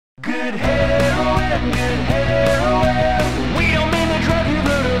good heroin, good heroin. We don't mean the drug you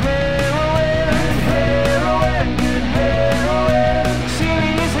heard of heroin. Heroin, good heroin.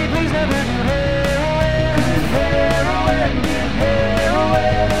 Seriously, please never do heroin. Heroin, good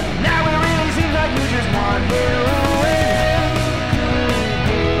heroin. Now it really seems like you just want heroin.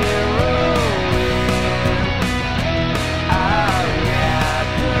 Good heroin. Oh yeah,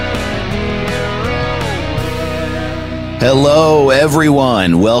 good heroin. Hello,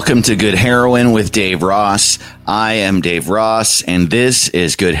 everyone. Welcome to Good Heroin with Dave Ross. I am Dave Ross, and this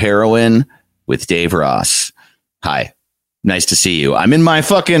is Good Heroin with Dave Ross. Hi. Nice to see you. I'm in my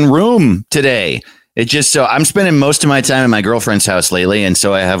fucking room today. I'm spending most of my time in my girlfriend's house lately, and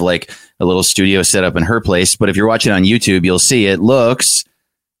so I have like a little studio set up in her place. But if you're watching on YouTube, you'll see it looks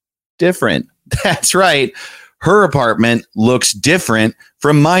different. That's right. Her apartment looks different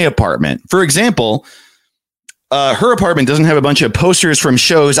from my apartment. For example, her apartment doesn't have a bunch of posters from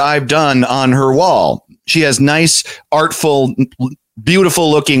shows I've done on her wall. She has nice, artful,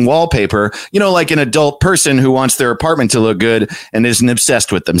 beautiful looking wallpaper, you know, like an adult person who wants their apartment to look good and isn't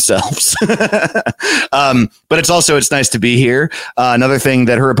obsessed with themselves. But it's nice to be here. Another thing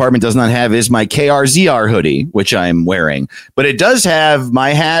that her apartment does not have is my KRZR hoodie, which I'm wearing, but it does have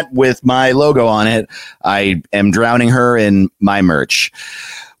my hat with my logo on it. I am drowning her in my merch.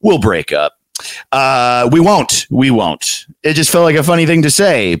 We'll break up. We won't. It just felt like a funny thing to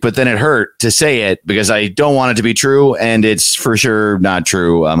say, but then it hurt to say it because I don't want it to be true, and it's for sure not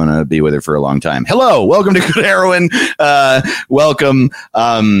true. I'm going to be with her for a long time. Hello, welcome to Good Heroin. Welcome.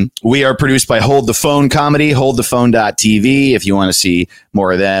 We are produced by Hold the Phone Comedy, holdthephone.tv. If you want to see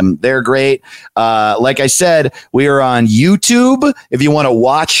more of them, they're great. Like I said, we are on YouTube. If you want to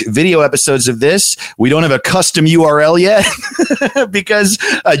watch video episodes of this, we don't have a custom URL yet because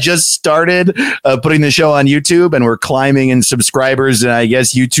I just started putting the show on YouTube, and we're climbing in subscribers. And I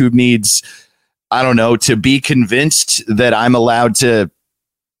guess YouTube needs, I don't know, to be convinced that I'm allowed to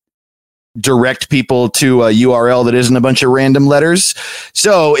direct people to a URL that isn't a bunch of random letters.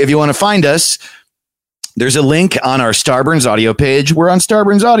 So if you want to find us, there's a link on our Starburns audio page. We're on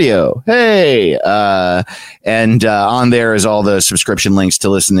Starburns Audio. Hey. And on there is all the subscription links to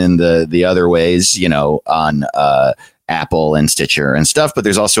listen in the other ways, you know, on Apple and Stitcher and stuff. But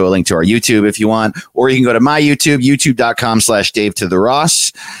there's also a link to our YouTube if you want, or you can go to my YouTube, youtube.com/Dave to the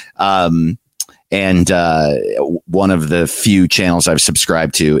Ross. And one of the few channels I've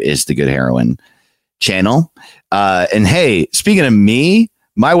subscribed to is the Good Heroin channel. And hey, speaking of me,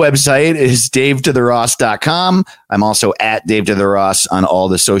 my website is davetotheross.com. I'm also at Dave to the Ross on all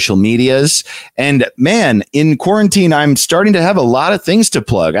the social medias. And man, in quarantine, I'm starting to have a lot of things to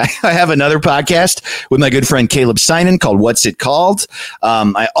plug. I have another podcast with my good friend Caleb Sinan called What's It Called?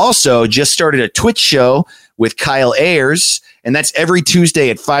 I also just started a Twitch show with Kyle Ayers, and that's every Tuesday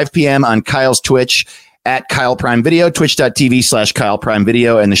at 5 p.m. on Kyle's Twitch at Kyle Prime Video, twitch.tv/Kyle Prime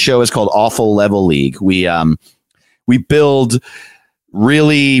Video. And the show is called Awful Level League. We build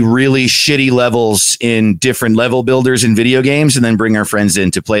really, really shitty levels in different level builders in video games and then bring our friends in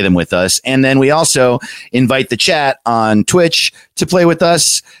to play them with us. And then we also invite the chat on Twitch to play with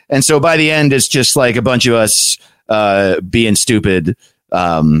us. And so by the end, it's just like a bunch of us being stupid,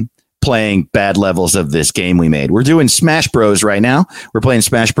 playing bad levels of this game we made. We're doing Smash Bros right now. We're playing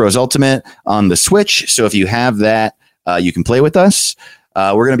Smash Bros Ultimate on the Switch. So if you have that, you can play with us.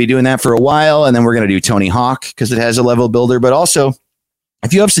 We're going to be doing that for a while, and then we're going to do Tony Hawk because it has a level builder. But also,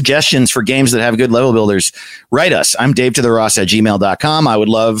 if you have suggestions for games that have good level builders, write us. I'm davetotheross@gmail.com. I would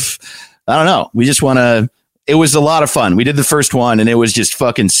love, I don't know. We just want to, it was a lot of fun. We did the first one and it was just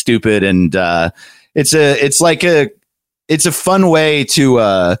fucking stupid. And it's a fun way it's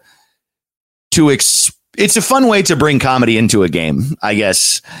a fun way to bring comedy into a game, I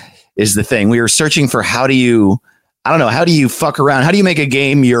guess, is the thing. We were searching for how do you fuck around? How do you make a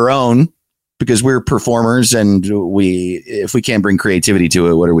game your own? Because we're performers, and if we can't bring creativity to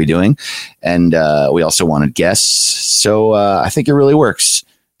it, what are we doing? And we also wanted guests. So I think it really works.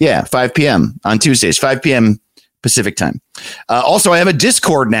 Yeah, 5 p.m. on Tuesdays, 5 p.m. Pacific time. Also, I have a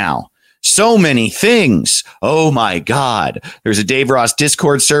Discord now. So many things. Oh, my God. There's a Dave Ross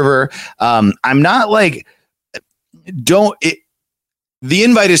Discord server. I'm not like, the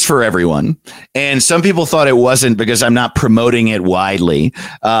invite is for everyone. And some people thought it wasn't because I'm not promoting it widely.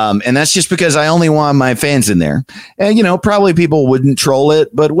 And that's just because I only want my fans in there. And, you know, probably people wouldn't troll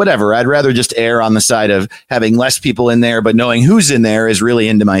it, but whatever. I'd rather just err on the side of having less people in there, but knowing who's in there is really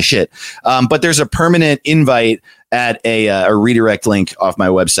into my shit. But there's a permanent invite at a redirect link off my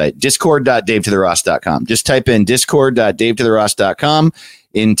website, discord.davetotheross.com. Just type in discord.davetotheross.com.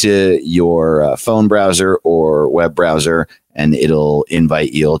 into your phone browser or web browser, and it'll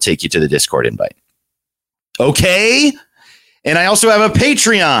take you to the Discord invite. Okay. And I also have a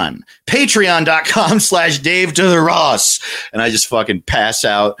Patreon, patreon.com/Dave to the Ross. And I just fucking pass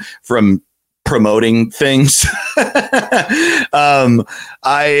out from promoting things.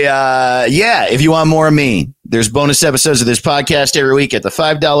 If you want more of me, there's bonus episodes of this podcast every week at the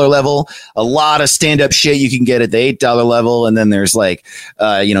 $5 level. A lot of stand-up shit you can get at the $8 level. And then there's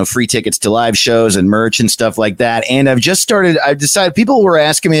free tickets to live shows and merch and stuff like that. And I've decided people were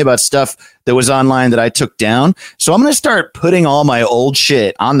asking me about stuff that was online that I took down. So I'm going to start putting all my old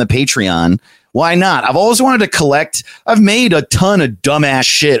shit on the Patreon. Why not? I've always wanted to collect. I've made a ton of dumbass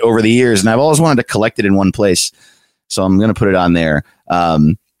shit over the years, and I've always wanted to collect it in one place. So I'm going to put it on there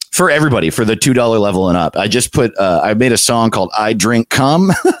for everybody, for the $2 level and up. I just I made a song called I Drink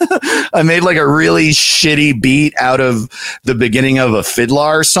Cum. I made like a really shitty beat out of the beginning of a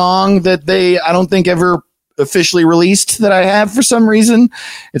Fiddler song that I don't think ever officially released that I have for some reason.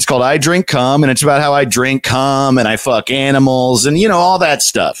 It's called I Drink Cum, and it's about how I drink cum and I fuck animals and, all that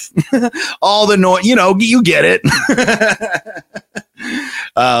stuff. All the noise, you get it.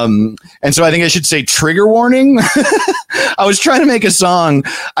 And so I think I should say trigger warning. I was trying to make a song.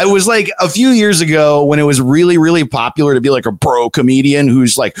 I was like a few years ago when it was really, really popular to be like a bro comedian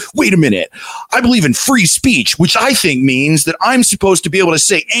who's like, wait a minute, I believe in free speech, which I think means that I'm supposed to be able to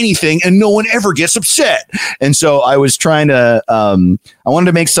say anything and no one ever gets upset. And so I was trying to, I wanted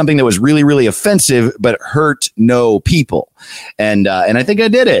to make something that was really, really offensive, but hurt no people. And I think I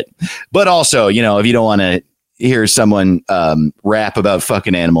did it. But also, if you don't want to hear someone rap about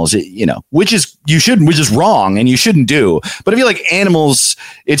fucking animals, which is wrong and you shouldn't do. But if you like animals,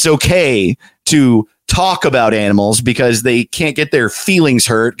 it's okay to talk about animals because they can't get their feelings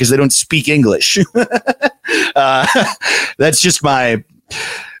hurt because they don't speak English. That's just my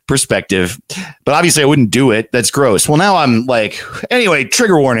perspective. But obviously I wouldn't do it. That's gross. Well, now I'm like, anyway,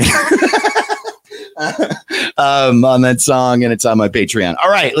 trigger warning. On that song, and it's on my Patreon.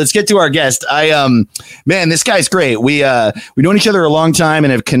 All right, let's get to our guest. Man, this guy's great. We've known each other a long time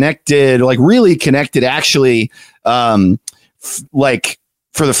and have connected, really connected, actually, for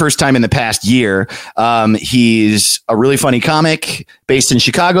the first time in the past year. He's a really funny comic based in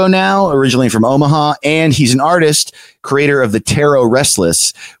Chicago now, originally from Omaha, and he's an artist, creator of the Tarot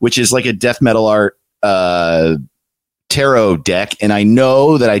Restless, which is like a death metal art tarot deck. And I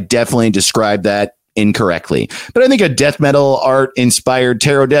know that I definitely described that incorrectly, but I think a death metal art inspired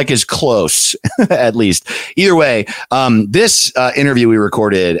tarot deck is close, at least. Either way, this interview we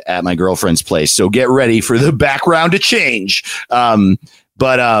recorded at my girlfriend's place, so get ready for the background to change. Yeah,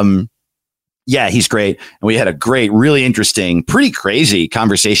 he's great, and we had a great, really interesting, pretty crazy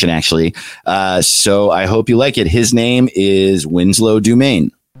conversation, actually. So I hope you like it. His name is Winslow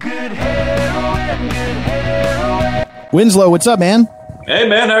Dumaine. Winslow, what's up, man? Hey,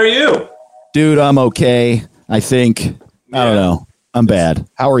 man, how are you? Dude, I'm okay. I think. Yeah. I don't know. I'm bad.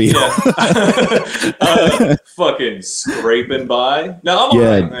 How are you? Yeah. Fucking scraping by. No, I'm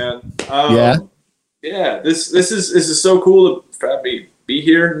alright, man. Yeah. This is so cool to have me be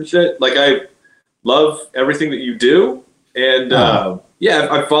here and shit. Like, I love everything that you do, and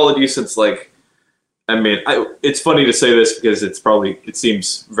I've followed you since it's funny to say this because it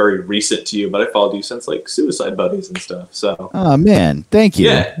seems very recent to you, but I followed you since Suicide Buddies and stuff. So. Oh man, thank you.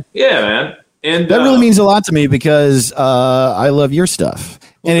 Yeah, man. And that really means a lot to me because I love your stuff,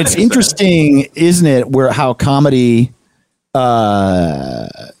 and it's interesting, isn't it? How comedy. I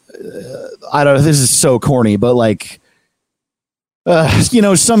don't know. This is so corny, but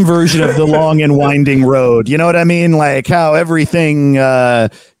some version of the long and winding road. You know what I mean? Like how everything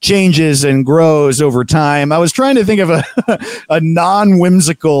changes and grows over time. I was trying to think of a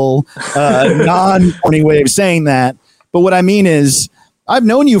non-whimsical, non-corny way of saying that. But what I mean is, I've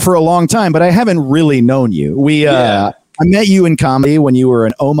known you for a long time, but I haven't really known you. I met you in comedy when you were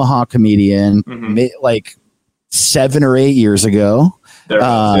an Omaha comedian, 7 or 8 years ago,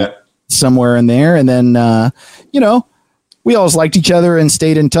 somewhere in there. And then, we always liked each other and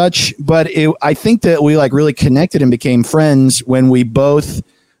stayed in touch. But I think that we really connected and became friends when we both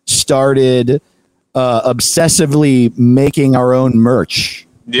started obsessively making our own merch.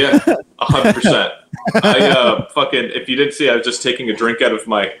 Yeah, 100%. If you didn't see, I was just taking a drink out of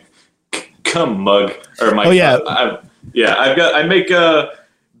my cum mug or my. Oh yeah, I make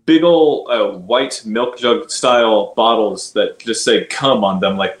big old white milk jug style bottles that just say cum on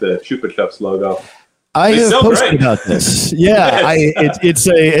them, like the Chupa Chups logo. I have posted about this. Yeah,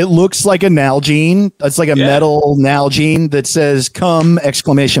 it looks like a Nalgene. It's like a metal Nalgene that says "cum!" !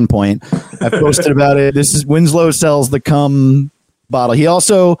 I've posted about it. This is Winslow sells the cum bottle. He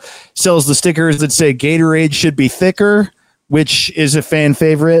also sells the stickers that say Gatorade should be thicker, which is a fan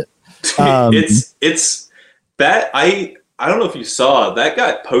favorite. It's that I don't know if you saw that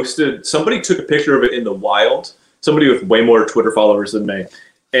got posted. Somebody took a picture of it in the wild. Somebody with way more Twitter followers than me,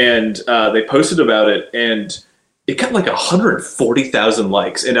 and they posted about it, and it got like 140,000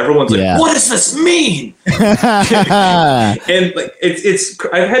 likes, and everyone's like, "What does this mean?" And like, it's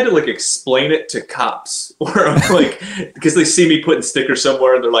I've had to like explain it to cops, where I'm like, because they see me putting stickers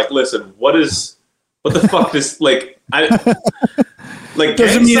somewhere, and they're like, "Listen, what the fuck this like?" Like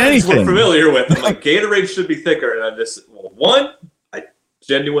doesn't mean anything. We're familiar with. I'm like, Gatorade should be thicker, and I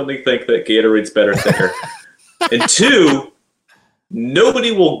genuinely think that Gatorade's better thicker, and two,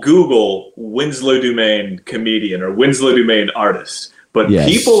 nobody will Google Winslow Dumaine comedian or Winslow Dumaine artist, but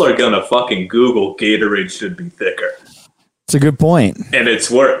people are gonna fucking Google Gatorade should be thicker. It's a good point, and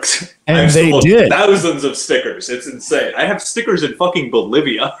it's worked. And they did thousands of stickers. It's insane. I have stickers in fucking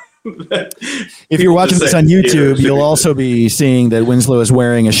Bolivia. If you're watching this on YouTube, you'll also be seeing that Winslow is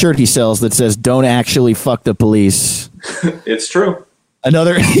wearing a shirt he sells that says "Don't actually fuck the police." It's true.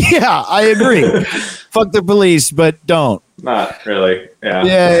 Another, I agree. Fuck the police, but don't. Not really.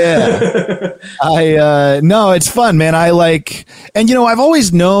 Yeah. No, it's fun, man. I like, and I've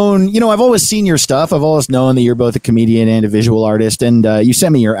always known, I've always seen your stuff. I've always known that you're both a comedian and a visual artist. And you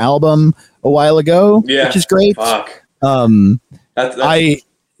sent me your album a while ago, which is great. Fuck.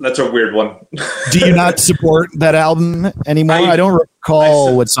 That's a weird one. Do you not support that album anymore? I don't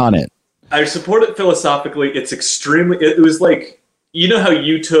recall what's on it. I support it philosophically. It's extremely. It was like, how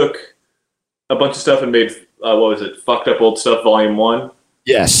you took a bunch of stuff and made what was it? Fucked Up Old Stuff Volume 1.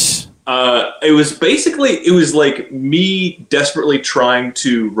 Yes. It was like me desperately trying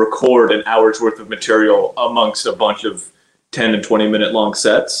to record an hour's worth of material amongst a bunch of 10 and 20 minute long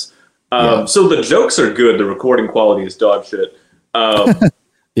sets. So the jokes are good. The recording quality is dog shit.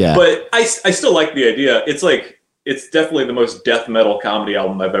 But I still like the idea. It's definitely the most death metal comedy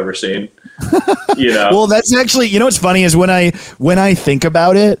album I've ever seen. Well, that's actually, what's funny is when I think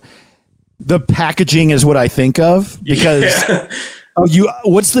about it, the packaging is what I think of, because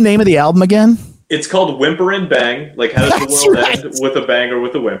what's the name of the album again? It's called Whimper and Bang. Like, how does the world end, with a bang or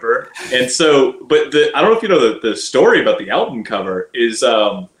with a whimper? And so, but I don't know if you know the story about the album cover is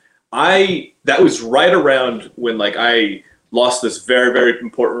that was right around when like I lost this very, very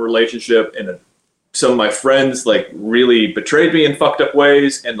important relationship, and some of my friends like really betrayed me in fucked up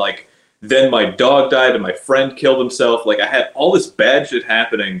ways, and like then my dog died and my friend killed himself. Like, I had all this bad shit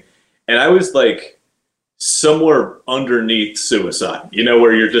happening, and I was like somewhere underneath suicide,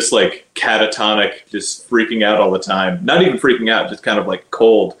 where you're just like catatonic, just freaking out all the time. Not even freaking out, just kind of like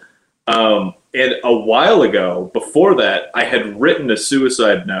cold. And a while ago, before that, I had written a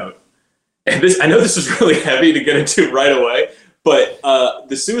suicide note. And I know this is really heavy to get into right away, but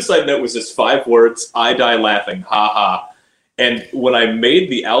the suicide note was just 5 words: "I die laughing, ha ha." And when I made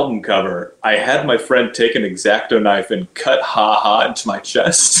the album cover, I had my friend take an X-Acto knife and cut "ha ha" into my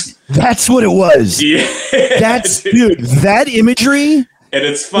chest. That's what it was. Yeah, dude, that imagery, and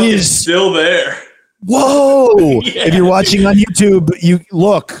it's fucking still there. Whoa! Yeah, if you're watching on YouTube, you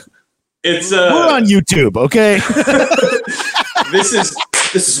look. We're on YouTube, okay? This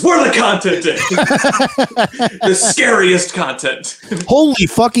is where the content is. The scariest content. Holy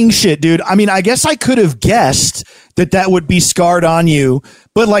fucking shit, dude. I mean, I guess I could have guessed that would be scarred on you.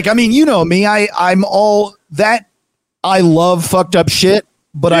 But like, I mean, you know me, I'm all that. I love fucked up shit,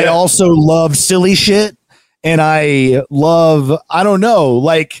 but I also love silly shit. And I love, I don't know,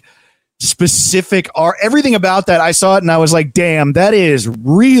 like specific art, everything about that. I saw it and I was like, damn, that is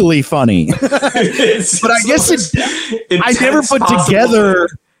really funny. But I guess I never put together.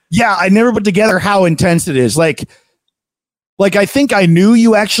 Yeah, I never put together how intense it is. Like I think I knew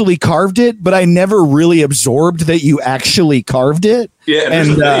you actually carved it, but I never really absorbed that you actually carved it. Yeah, and there's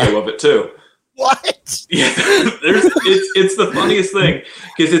a video of it too. What? Yeah, it's the funniest thing,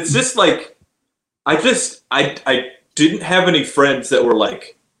 because it's just like I didn't have any friends that were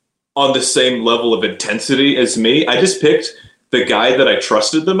like on the same level of intensity as me. I just picked the guy that I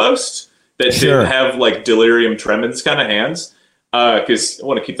trusted the most, that didn't have like delirium tremens kind of hands, because I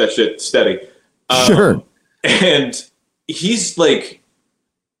want to keep that shit steady. And he's like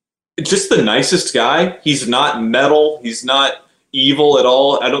just the nicest guy. He's not metal. He's not evil at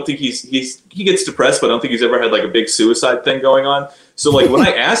all. I don't think he gets depressed, but I don't think he's ever had like a big suicide thing going on. So like when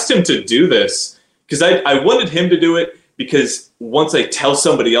I asked him to do this, because I wanted him to do it, because once I tell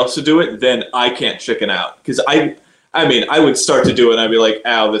somebody else to do it, then I can't chicken out. Because I mean, I would start to do it and I'd be like,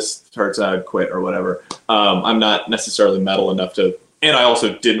 ow, this hurts, I'd quit or whatever. I'm not necessarily metal enough to, and I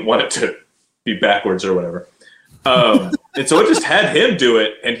also didn't want it to be backwards or whatever. And so I just had him do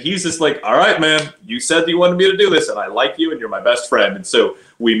it, and he's just like, all right, man, you said that you wanted me to do this, and I like you, and you're my best friend. And so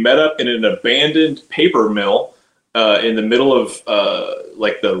we met up in an abandoned paper mill in the middle of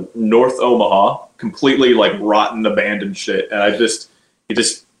like the North Omaha, completely like rotten, abandoned shit. And he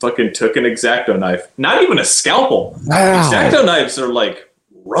just fucking took an X-Acto knife, not even a scalpel. Wow. X-Acto knives are like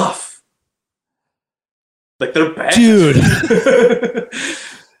rough. Like they're bad. Dude.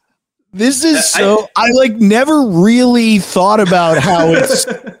 This is so, I like never really thought about how it's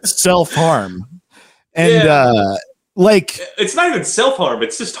self-harm. And like, it's not even self-harm.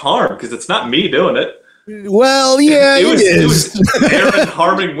 It's just harm because it's not me doing it. Well, yeah, it is. It was Aaron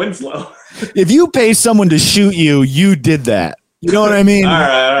harming Winslow. If you pay someone to shoot you, you did that. You know what I mean? All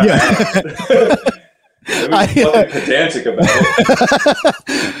right. Yeah. Fucking pedantic about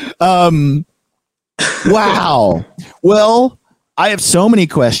it. Wow. Well, I have so many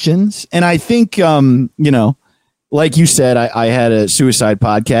questions, and I think, like you said, I had a suicide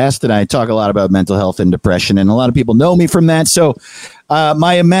podcast, and I talk a lot about mental health and depression, and a lot of people know me from that. So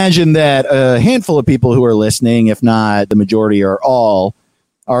I imagine that a handful of people who are listening, if not the majority or all,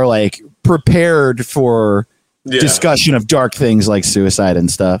 are like prepared for discussion of dark things like suicide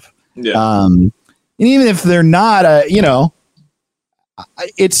and stuff. Yeah. And even if they're not,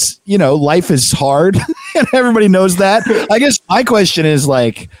 it's, life is hard and everybody knows that. I guess my question is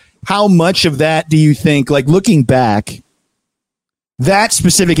like, how much of that do you think, like looking back, that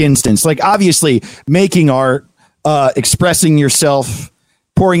specific instance, like obviously making art, expressing yourself,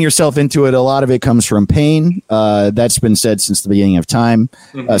 pouring yourself into it, a lot of it comes from pain. That's been said since the beginning of time.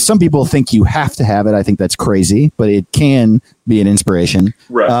 Mm-hmm. Some people think you have to have it. I think that's crazy, but it can be an inspiration.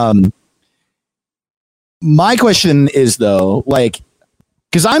 Right. My question is though, like,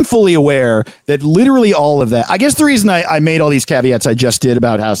 because I'm fully aware that literally all of that, I guess the reason I made all these caveats I just did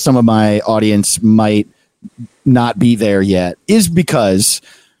about how some of my audience might not be there yet is because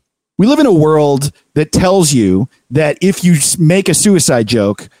we live in a world that tells you that if you make a suicide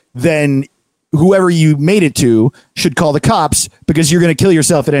joke, then whoever you made it to should call the cops because you're going to kill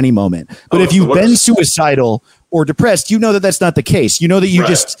yourself at any moment. But if you've been suicidal or depressed, you know that that's not the case. You know that you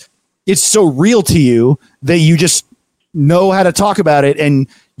it's so real to you that you just know how to talk about it, and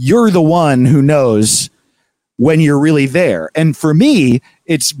you're the one who knows when you're really there. And for me,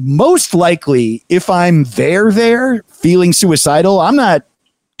 it's most likely if I'm there feeling suicidal, I'm not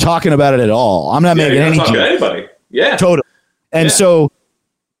talking about it at all. I'm not making any talking to anybody. Yeah, totally. And so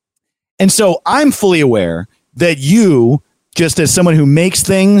I'm fully aware that you, just as someone who makes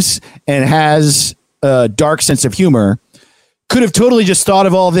things and has a dark sense of humor, could have totally just thought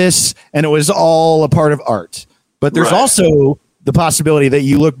of all this and it was all a part of art. But there's also the possibility that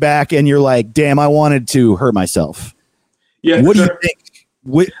you look back and you're like, damn, I wanted to hurt myself. Yeah. What do you think?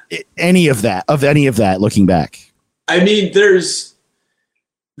 Any of that looking back? I mean, there's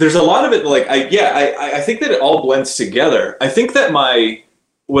a lot of it. Like, I think that it all blends together. I think that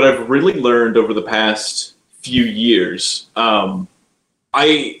what I've really learned over the past few years, two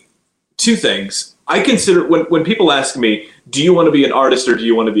things. I consider when people ask me, do you want to be an artist or do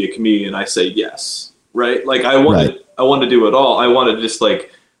you want to be a comedian? I say yes. Right. Like I want to do it all. I want to just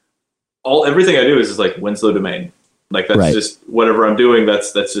like everything I do is just like Winslow Domain. Like that's just whatever I'm doing.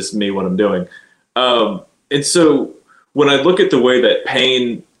 That's just me, what I'm doing. And so when I look at the way that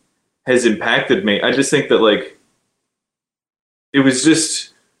pain has impacted me, I just think that like, it was just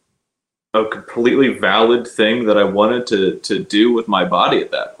a completely valid thing that I wanted to do with my body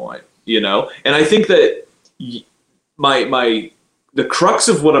at that point, And I think that the crux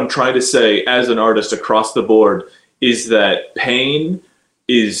of what I'm trying to say as an artist across the board is that pain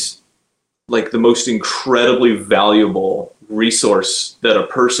is like the most incredibly valuable resource that a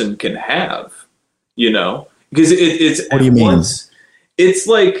person can have, because it's what do you mean? It's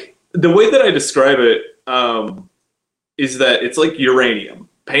like the way that I describe it is that it's like uranium.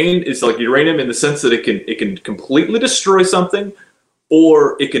 Pain is like uranium in the sense that it can completely destroy something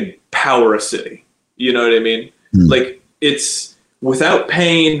or it can power a city. You know what I mean? Like it's without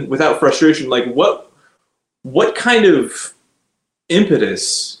pain, without frustration, like what kind of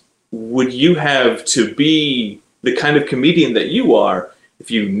impetus would you have to be the kind of comedian that you are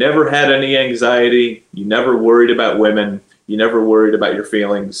if you never had any anxiety, you never worried about women, you never worried about your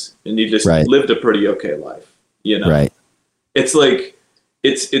feelings, and you just lived a pretty okay life, Right. It's like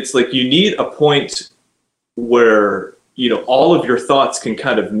it's like you need a point where, all of your thoughts can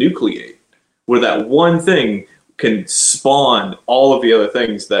kind of nucleate, where that one thing can spawn all of the other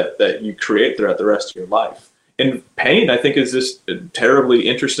things that you create throughout the rest of your life. And pain, I think, is just a terribly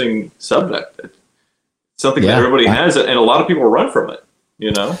interesting subject. It's something that everybody has, and a lot of people run from it,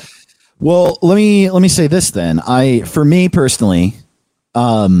 Well, let me say this then. For me personally,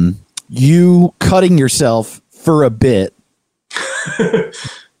 you cutting yourself for a bit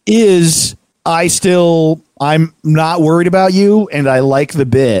I'm not worried about you and I like the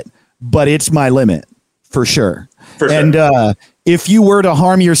bit, but it's my limit for sure. And if you were to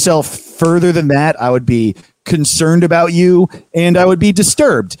harm yourself further than that, I would be concerned about you and I would be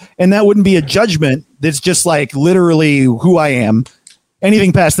disturbed. And that wouldn't be a judgment. That's just like literally who I am.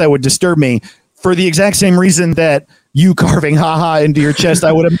 Anything past that would disturb me for the exact same reason that you carving haha into your chest,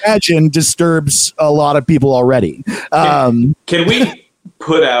 I would imagine disturbs a lot of people already. Can we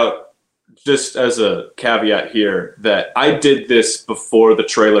put out, just as a caveat here, that I did this before the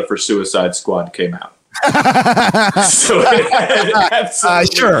trailer for Suicide Squad came out. So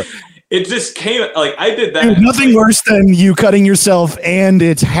absolutely, sure. It just came, like, I did that. Dude, nothing worse than you cutting yourself and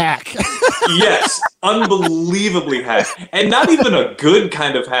it's hack. Yes, unbelievably hack. And not even a good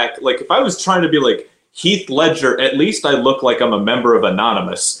kind of hack. Like, if I was trying to be like Heath Ledger, at least I look like I'm a member of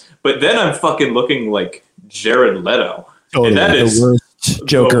Anonymous. But then I'm fucking looking like Jared Leto. Totally, and that is the worst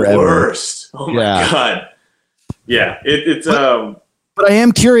Joker the ever. Worst. Oh my God. Yeah, it's But I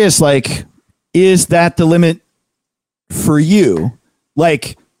am curious, like, is that the limit for you?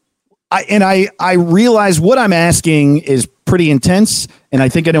 Like, I realize what I'm asking is pretty intense, and I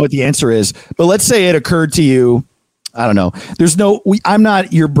think I know what the answer is. But let's say it occurred to you, I don't know. I'm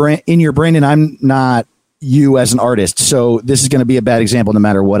not your brain in your brain, and I'm not you as an artist. So this is going to be a bad example no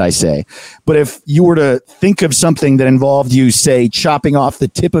matter what I say. But if you were to think of something that involved you, say, chopping off the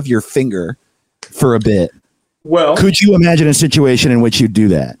tip of your finger for a bit, well, could you imagine a situation in which you'd do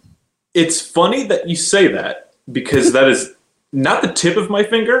that? It's funny that you say that, because that is not the tip of my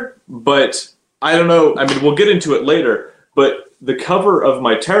finger, but I don't know. I mean, we'll get into it later, but the cover of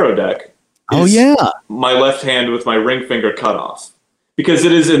my tarot deck is my left hand with my ring finger cut off, because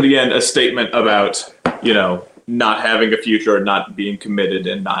it is in the end a statement about, not having a future and not being committed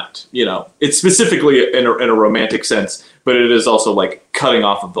and not, it's specifically in a romantic sense, but it is also like cutting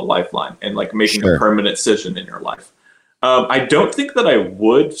off of the lifeline and like making a permanent decision in your life. I don't think that I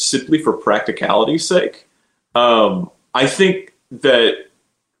would, simply for practicality's sake. I think that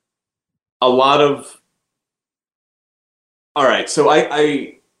a lot of... All right, so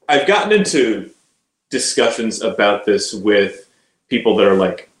I've gotten into discussions about this with people that are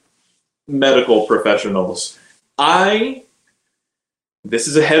like medical professionals. This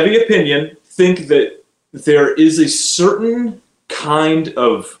is a heavy opinion, think that there is a certain kind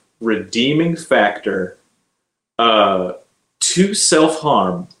of redeeming factor to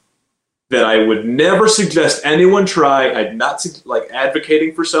self-harm that I would never suggest anyone try. I'm not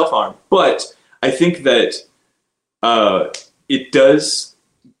advocating for self-harm, but I think that it does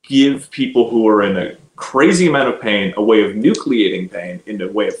give people who are in a crazy amount of pain a way of nucleating pain, in a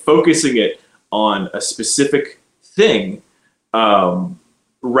way of focusing it on a specific thing,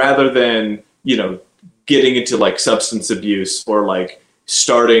 rather than, getting into like substance abuse or like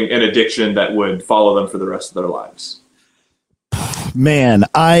starting an addiction that would follow them for the rest of their lives. Man,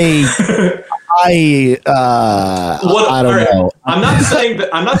 I don't know. I'm not saying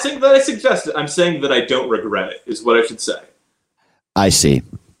that I suggest it. I'm saying that I don't regret it, is what I should say. I see.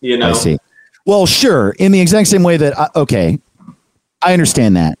 I see. Well, sure. In the exact same way that, I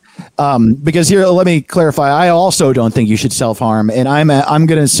understand that. Because here, let me clarify. I also don't think you should self-harm. And I'm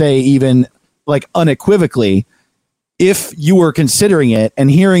going to say, even like unequivocally, if you were considering it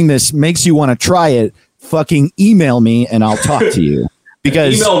and hearing this makes you want to try it, fucking email me and I'll talk to you.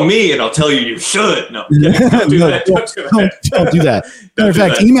 Because email me and I'll tell you should. No, don't do that. Don't do that. Matter of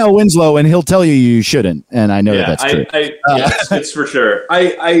fact, email Winslow and he'll tell you shouldn't. And I know that's true. Yes, it's for sure.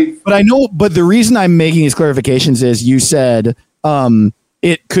 But the reason I'm making these clarifications is you said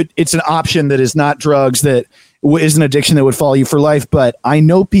it's an option that is not drugs, that is an addiction that would follow you for life. But I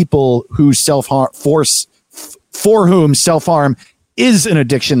know people who for whom self-harm is an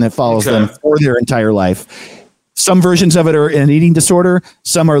addiction that follows them for their entire life. Some versions of it are an eating disorder.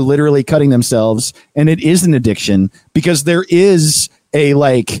 Some are literally cutting themselves. And it is an addiction because there is a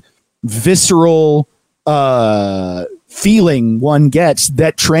like visceral feeling one gets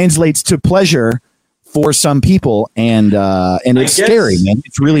that translates to pleasure for some people. And it's scary, man.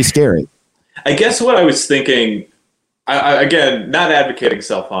 It's really scary. I guess what I was thinking, again, not advocating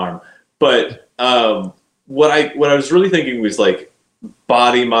self-harm, but what I was really thinking was like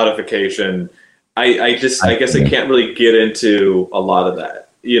body modification. I guess I can't really get into a lot of that,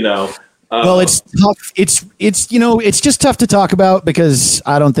 Well, it's tough. It's just tough to talk about because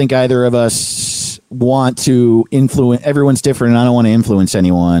I don't think either of us want to influence. Everyone's different, and I don't want to influence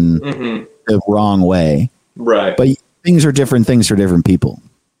anyone the wrong way. Right. But things are different things for different people.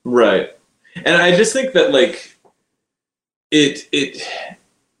 Right. And I just think that like it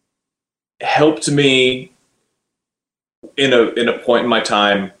helped me in a point in my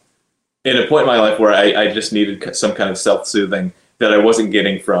time, in a point in my life where I just needed some kind of self-soothing that I wasn't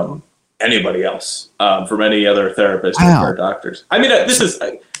getting from anybody else, from any other therapist or doctors. I mean, this is,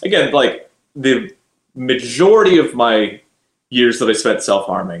 again, like the majority of my years that I spent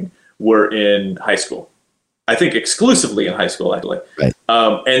self-harming were in high school. I think exclusively in high school, actually. Right.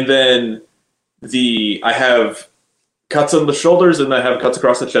 And then I have cuts on the shoulders and I have cuts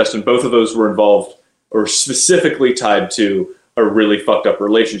across the chest, and both of those were involved or specifically tied to a really fucked up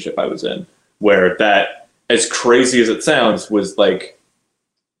relationship I was in, where that, as crazy as it sounds, was like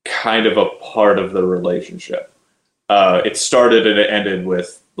kind of a part of the relationship. It started and it ended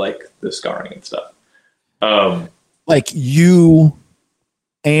with like the scarring and stuff. Like you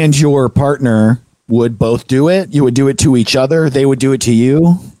and your partner would both do it? You would do it to each other? They would do it to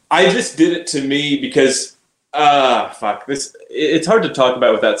you? I just did it to me because, fuck, this, it's hard to talk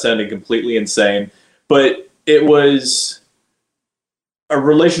about without sounding completely insane, but it was a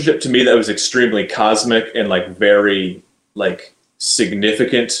relationship to me that was extremely cosmic and like very like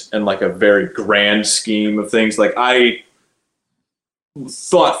significant and like a very grand scheme of things. Like I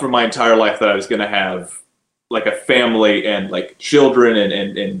thought for my entire life that I was going to have like a family and like children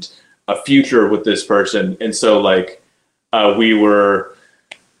and a future with this person. And so like we were,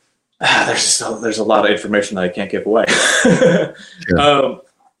 there's a lot of information that I can't give away. Sure.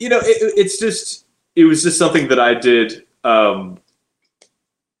 You know, it was just something that I did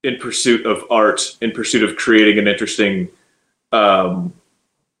in pursuit of art, in pursuit of creating an interesting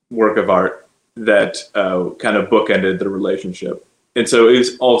work of art that kind of bookended the relationship. And so it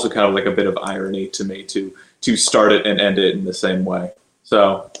was also kind of like a bit of irony to me to start it and end it in the same way.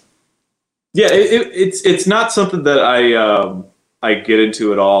 So yeah, it's not something that I get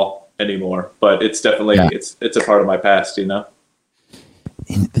into at all anymore, but it's definitely, it's a part of my past, you know?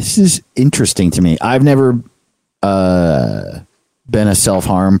 This is interesting to me. I've never been a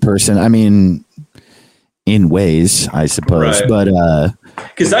self-harm person. I mean, in ways, I suppose, right. But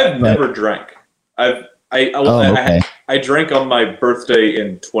because I've never drank. I drank on my birthday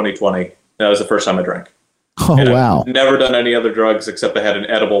in 2020. That was the first time I drank. Oh, and wow. I've never done any other drugs except I had an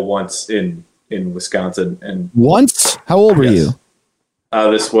edible once in Wisconsin. And once? How old were you?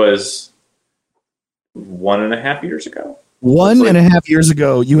 This was 1.5 years ago. 1.5 years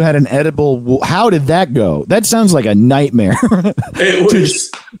ago, you had an edible. How did that go? That sounds like a nightmare. It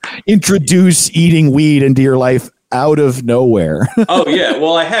was introduce eating weed into your life out of nowhere. Oh yeah.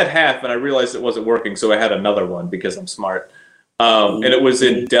 Well, I had half and I realized it wasn't working. So I had another one because I'm smart. And it was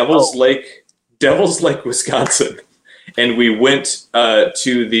in Devil's Lake, Wisconsin. And we went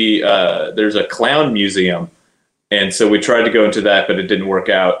to there's a clown museum. And so we tried to go into that, but it didn't work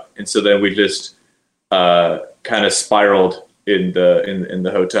out. And so then we just kind of spiraled in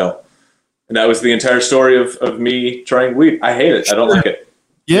the hotel. And that was the entire story of me trying weed. I hate it. I don't like it.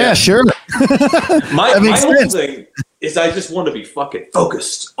 Yeah, sure. my whole thing is I just want to be fucking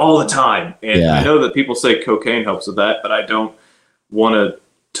focused all the time. And I know that people say cocaine helps with that, but I don't want to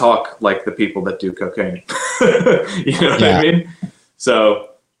talk like the people that do cocaine. You know what I mean? So...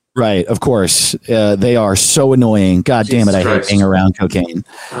 Right, of course. They are so annoying. God damn it, I hate being around cocaine.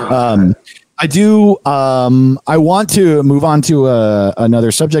 I do. I want to move on to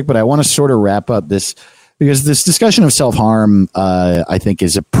another subject, but I want to sort of wrap up this because this discussion of self-harm, I think,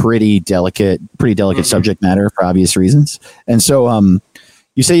 is a pretty delicate subject matter for obvious reasons. And so,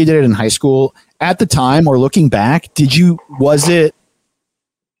 you say you did it in high school. At the time, or looking back, was it?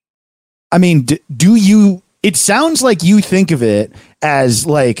 I mean, do you? It sounds like you think of it as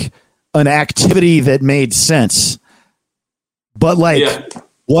like an activity that made sense, but like. Yeah.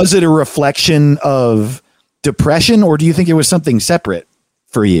 Was it a reflection of depression, or do you think it was something separate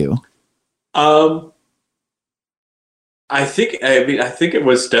for you? I think it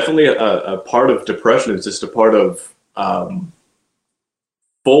was definitely a part of depression. It was just a part of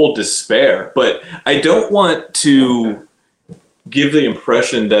full despair. But I don't want to give the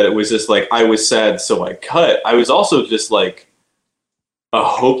impression that it was just like I was sad, so I cut. I was also just like a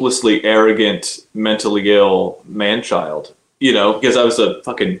hopelessly arrogant, mentally ill man-child. You know, because I was a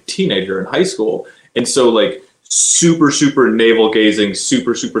fucking teenager in high school. And so like super, super navel gazing,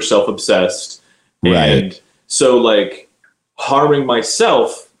 super, super self-obsessed. Right. And so like harming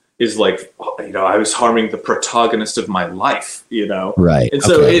myself is like, you know, I was harming the protagonist of my life, you know? Right. And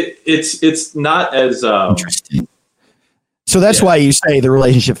so it's not as interesting. So that's why you say the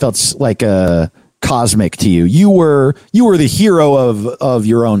relationship felt like cosmic to you. You were the hero of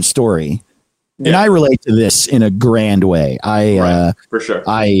your own story. And I relate to this in a grand way. For sure.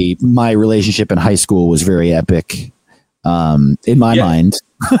 My relationship in high school was very epic. In my mind.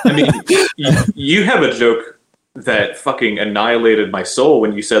 I mean, you have a joke that fucking annihilated my soul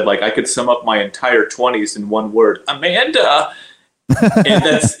when you said, like, I could sum up my entire 20s in one word, Amanda. And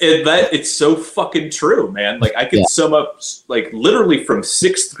it's so fucking true, man. Like, I could sum up, like, literally from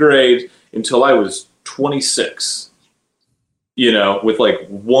 6th grade until I was 26, you know, with like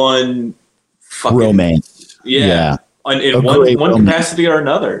one fucking romance. Yeah. In one capacity or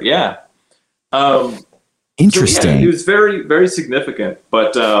another. Yeah. Interesting. So, yeah, it was very, very significant.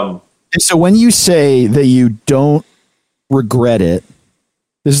 But so when you say that you don't regret it,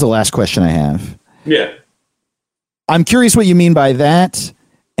 this is the last question I have. Yeah. I'm curious what you mean by that.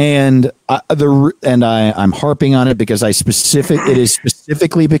 And I'm harping on it because it is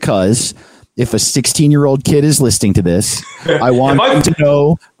specifically because if a 16-year-old kid is listening to this, I want them to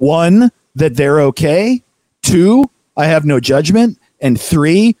know, 1, that they're okay, 2, I have no judgment, and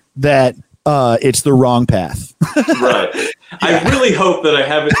 3, that it's the wrong path. Right. Yeah. I really hope that I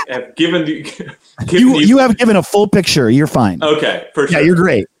have given you. You have given a full picture. You're fine. Okay, for sure. Yeah, you're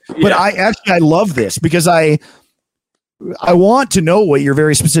great. But I love this because I want to know what your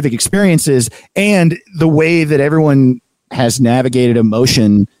very specific experience is, and the way that everyone has navigated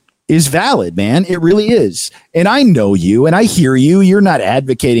emotion is valid, man. It really is. And I know you and I hear you. You're not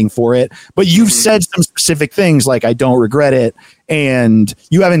advocating for it, but you've said some specific things like, I don't regret it. And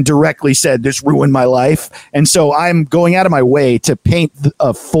you haven't directly said this ruined my life. And so I'm going out of my way to paint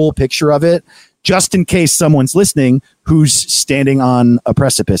a full picture of it, just in case someone's listening who's standing on a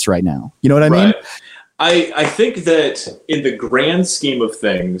precipice right now. You know what I mean? I think that in the grand scheme of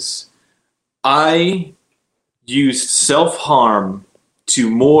things, I used self-harm to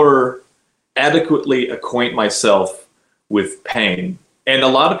more adequately acquaint myself with pain. And a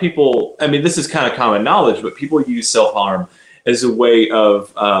lot of people, I mean, this is kind of common knowledge, but people use self-harm as a way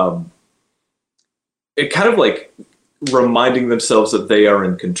of it kind of like reminding themselves that they are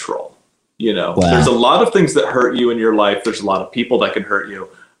in control. You know, There's a lot of things that hurt you in your life. There's a lot of people that can hurt you.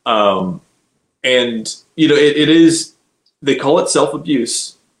 And, you know, it is, they call it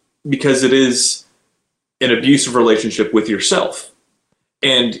self-abuse because it is an abusive relationship with yourself.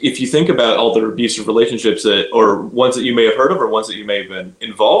 And if you think about all the abusive relationships or ones that you may have heard of or ones that you may have been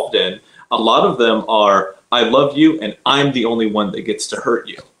involved in, a lot of them are, I love you and I'm the only one that gets to hurt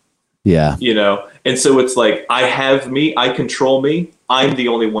you. Yeah. You know? And so it's like, I have me, I control me. I'm the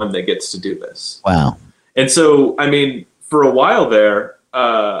only one that gets to do this. Wow. And so, I mean, for a while there,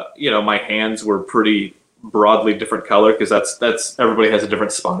 you know, my hands were pretty broadly different color because that's everybody has a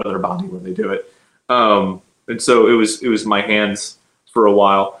different spot of their body where they do it. And so it was my hands for a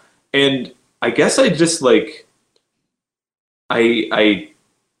while. And I guess I just like, I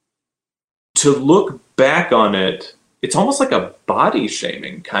to look back on it, it's almost like a body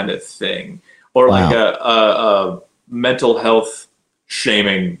shaming kind of thing, or like a mental health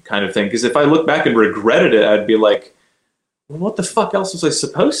shaming kind of thing. Because if I look back and regretted it, I'd be like, well, what the fuck else was I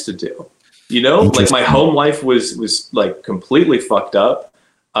supposed to do? You know, like my home life was like completely fucked up.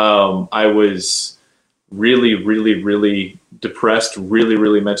 I was really, really, really depressed, really,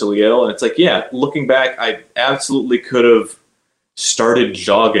 really mentally ill. And it's like, yeah, looking back, I absolutely could have started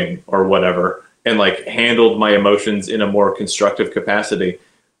jogging or whatever and like handled my emotions in a more constructive capacity.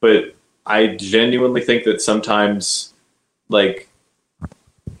 But I genuinely think that sometimes like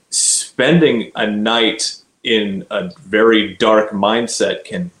spending a night in a very dark mindset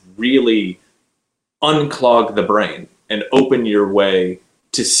can really unclog the brain and open your way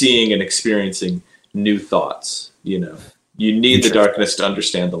to seeing and experiencing new thoughts. You know, you need the darkness to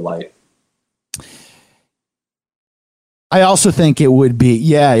understand the light. I also think it would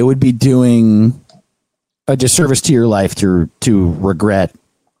be doing a disservice to your life to regret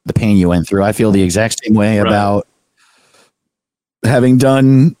the pain you went through. I feel the exact same way about having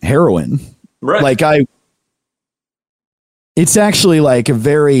done heroin. Right. Like it's actually like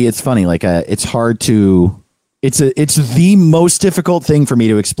it's funny. Like it's hard to, it's the most difficult thing for me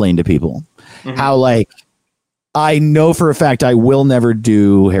to explain to people. Mm-hmm. How like, I know for a fact I will never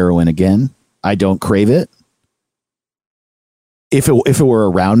do heroin again. I don't crave it. If it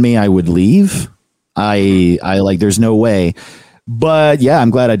were around me, I would leave. I like, there's no way, but yeah, I'm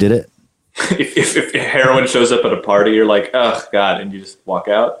glad I did it. If heroin shows up at a party, you're like, oh God, and you just walk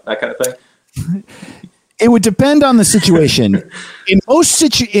out, that kind of thing. It would depend on the situation.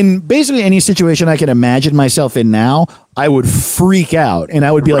 In basically any situation I can imagine myself in now, I would freak out and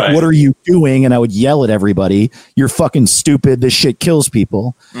I would be like, what are you doing? And I would yell at everybody. You're fucking stupid. This shit kills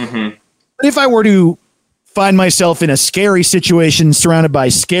people. Mm-hmm. But if I were to find myself in a scary situation surrounded by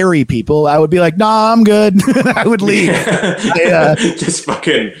scary people, I would be like, nah, I'm good. I would leave. Just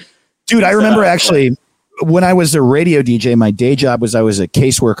fucking. Dude, I remember actually when I was a radio DJ, my day job was I was a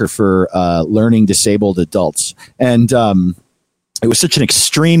caseworker for learning disabled adults. And it was such an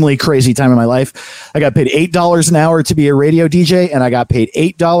extremely crazy time in my life. I got paid $8 an hour to be a radio DJ, and I got paid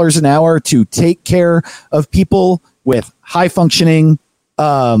 $8 an hour to take care of people with high functioning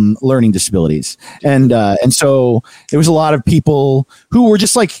learning disabilities. And so there was a lot of people who were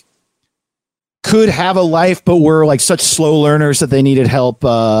just like, could have a life, but were like such slow learners that they needed help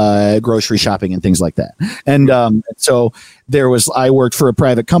grocery shopping and things like that. And so I worked for a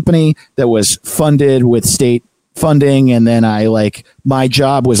private company that was funded with state funding. And then my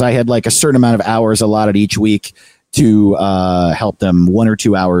job was I had like a certain amount of hours allotted each week to help them, 1 or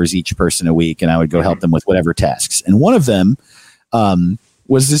 2 hours each person a week. And I would go help them with whatever tasks. And one of them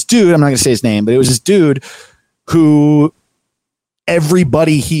was this dude, I'm not going to say his name, but it was this dude who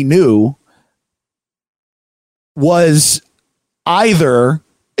everybody he knew was either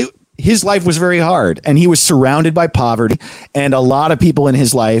his life was very hard and he was surrounded by poverty, and a lot of people in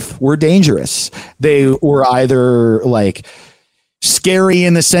his life were dangerous. They were either like scary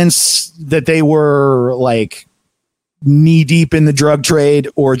in the sense that they were like knee deep in the drug trade,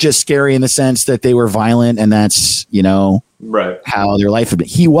 or just scary in the sense that they were violent, and that's, right, how their life had been.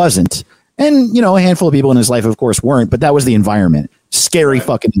 He wasn't. And, a handful of people in his life, of course, weren't, but that was the environment. Scary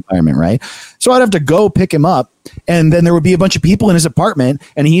fucking environment, right? So I'd have to go pick him up, and then there would be a bunch of people in his apartment,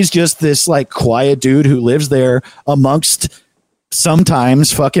 and he's just this like quiet dude who lives there amongst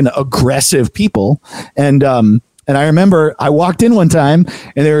sometimes fucking aggressive people. And I remember I walked in one time,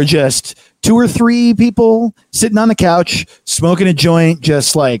 and there were just 2 or 3 people sitting on the couch, smoking a joint,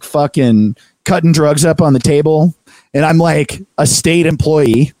 just like fucking cutting drugs up on the table. And I'm like a state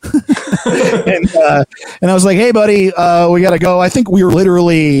employee. and I was like, hey, buddy, we got to go. I think we were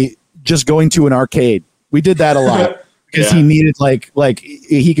literally just going to an arcade. We did that a lot because he needed like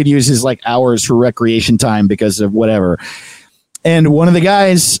he could use his like hours for recreation time because of whatever. And one of the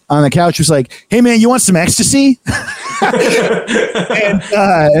guys on the couch was like, hey, man, you want some ecstasy? and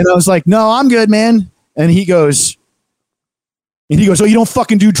I was like, no, I'm good, man. And he goes, oh, you don't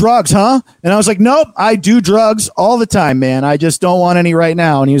fucking do drugs, huh? And I was like, nope, I do drugs all the time, man. I just don't want any right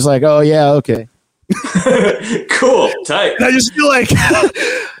now. And he was like, oh, yeah, okay. Cool, tight. And I just feel like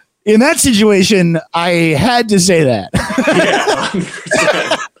in that situation, I had to say that. Yeah,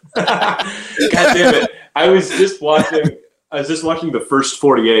 100%. God damn it. I was just watching the first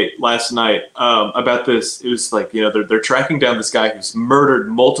 48 last night about this. It was like, they're tracking down this guy who's murdered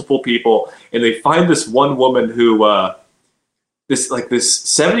multiple people, and they find this one woman who... This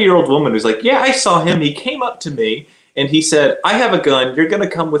 70-year-old woman who's like, yeah, I saw him. He came up to me and he said, I have a gun. You're going to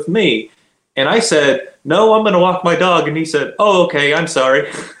come with me. And I said, no, I'm going to walk my dog. And he said, oh, okay, I'm sorry.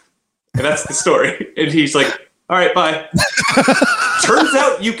 And that's the story. And he's like, all right, bye. Turns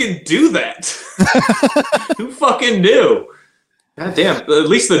out you can do that. Who fucking knew? God damn. At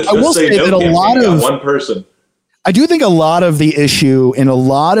least the Just Say No campaign got one person. I do think a lot of the issue in a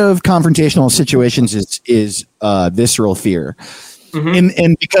lot of confrontational situations is visceral fear. Mm-hmm.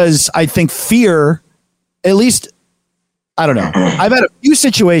 And because I think fear, at least, I don't know. I've had a few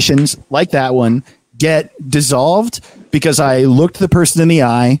situations like that one get dissolved because I looked the person in the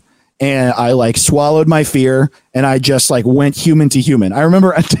eye and I like swallowed my fear and I just like went human to human. I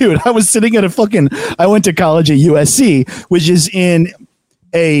remember, dude, I was sitting at I went to college at USC, which is in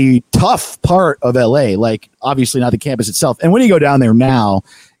a tough part of LA, like obviously not the campus itself. And when you go down there now,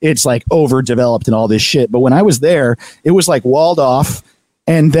 it's like overdeveloped and all this shit. But when I was there, it was like walled off.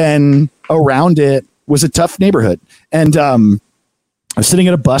 And then around it was a tough neighborhood. And I was sitting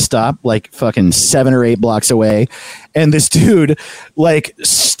at a bus stop, like fucking 7 or 8 blocks away. And this dude, like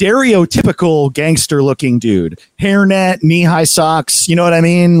stereotypical gangster looking dude, hairnet, knee high socks. You know what I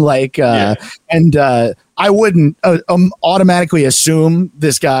mean? Like, I wouldn't automatically assume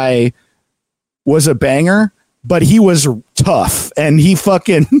this guy was a banger, but he was tough, and he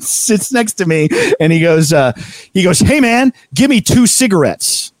fucking sits next to me and he goes, hey man, give me 2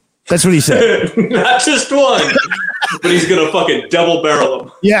 cigarettes. That's what he said. Not just one, but he's going to fucking double barrel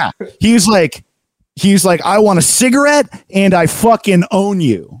them. Yeah. He was like, I want a cigarette and I fucking own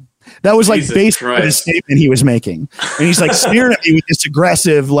you. That was like basically the statement he was making. And he's like staring at me with this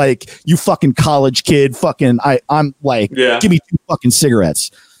aggressive, like, you fucking college kid, fucking, I'm like, give me 2 fucking cigarettes.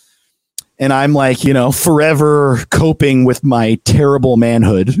 And I'm like, forever coping with my terrible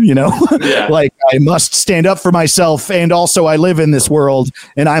manhood, like I must stand up for myself. And also I live in this world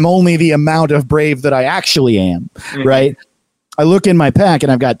and I'm only the amount of brave that I actually am. Mm-hmm. Right. I look in my pack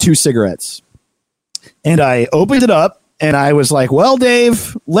and I've got 2 cigarettes. And I opened it up and I was like, well,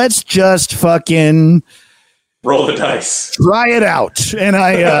 Dave, let's just fucking roll the dice, try it out. And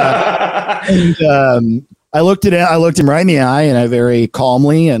I looked him right in the eye and I very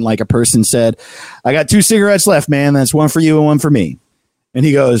calmly and like a person said, I got 2 cigarettes left, man. That's one for you and one for me. And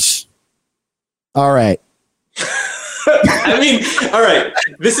he goes, all right. I mean, all right.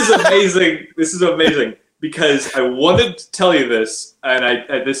 This is amazing. This is amazing because I wanted to tell you this, and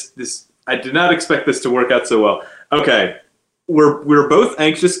I did not expect this to work out so well. Okay, we're both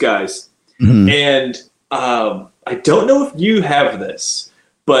anxious guys, and I don't know if you have this,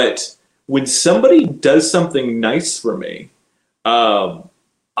 but when somebody does something nice for me,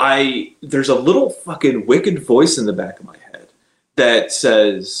 there's a little fucking wicked voice in the back of my head that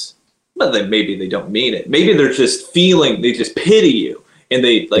says, well, maybe they don't mean it. Maybe they're just they just pity you. And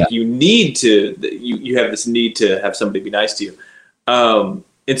they you need to, you have this need to have somebody be nice to you. And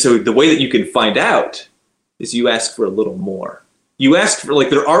so the way that you can find out is you ask for a little more. You ask for, like,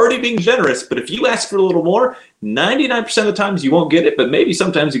 they're already being generous, but if you ask for a little more, 99% of the times you won't get it, but maybe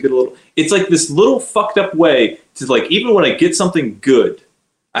sometimes you get a little. It's like this little fucked up way to, like, even when I get something good,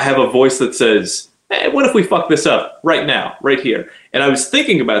 I have a voice that says, hey, what if we fuck this up right now, right here? And I was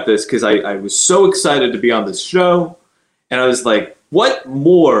thinking about this because I was so excited to be on this show. And I was like, what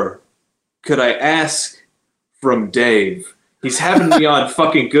more could I ask from Dave? He's having me on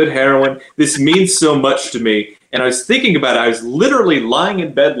fucking Good Heroin. This means so much to me. And I was thinking about it. I was literally lying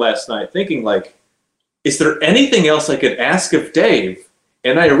in bed last night thinking, like, is there anything else I could ask of Dave?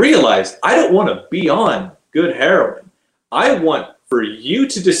 And I realized I don't want to be on Good Heroin. I want for you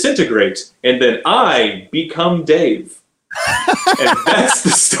to disintegrate, and then I become Dave. And that's the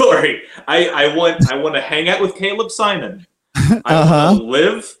story. I want to hang out with Caleb Simon. I want to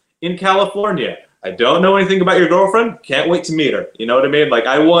live in California. I don't know anything about your girlfriend. Can't wait to meet her. You know what I mean? Like,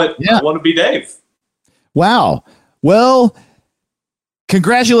 I want to be Dave. Wow. Well,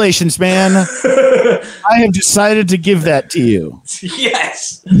 congratulations, man. I have decided to give that to you.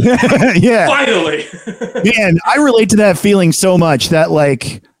 Yes. Yeah. Finally. Man, I relate to that feeling so much that well,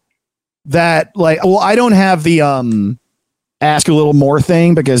 I don't have the ask a little more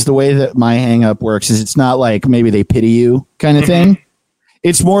thing because the way that my hang up works is it's not like maybe they pity you kind of thing.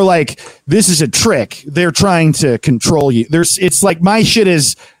 It's more like this is a trick. They're trying to control you. It's like my shit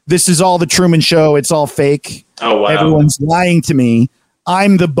is this is all the Truman Show. It's all fake. Oh, wow. Everyone's lying to me.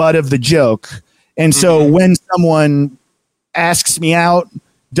 I'm the butt of the joke. And so when someone asks me out,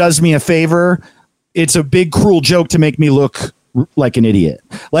 does me a favor, it's a big cruel joke to make me look like an idiot.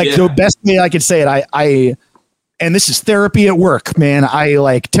 Like the best way I could say it, and this is therapy at work, man.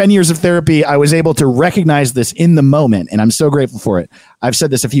 I 10 years of therapy. I was able to recognize this in the moment, and I'm so grateful for it. I've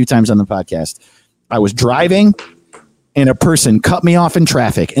said this a few times on the podcast. I was driving, and a person cut me off in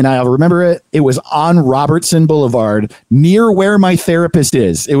traffic, and I'll remember it. It was on Robertson Boulevard, near where my therapist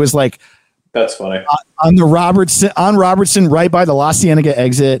is. It was like that's funny on Robertson, right by the La Cienega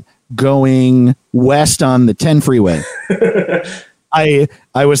exit, going west on the 10 freeway. I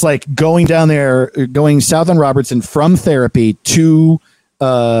was like going down there, going south on Robertson from therapy to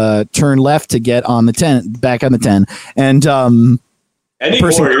turn left to get on the 10, back on the 10. And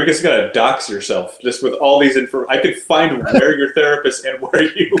anymore, you're just going to dox yourself just with all these information. I could find where your therapist and where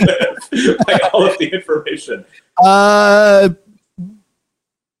you live by all of the information.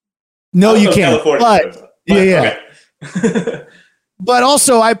 No, you can't. But, yeah. Okay. But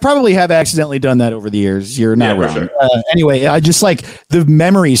also, I probably have accidentally done that over the years. You're not wrong. Sure. Anyway, I just like the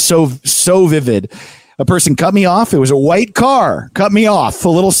memory so vivid. A person cut me off. It was a white car, cut me off, a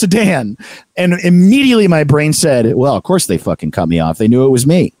little sedan. And immediately my brain said, well, of course they fucking cut me off. They knew it was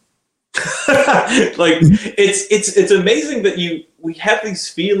me. Like, it's amazing that we have these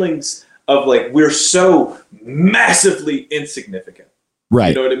feelings of like, we're so massively insignificant. Right.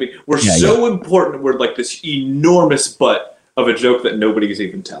 You know what I mean? We're so important. We're like this enormous butt of a joke that nobody's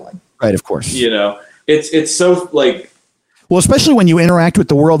even telling. Right, of course. You know, it's so like... Well, especially when you interact with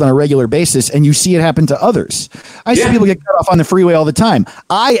the world on a regular basis and you see it happen to others. I see people get cut off on the freeway all the time.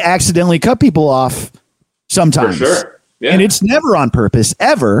 I accidentally cut people off sometimes. For sure. Yeah. And it's never on purpose,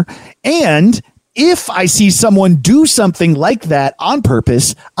 ever. And if I see someone do something like that on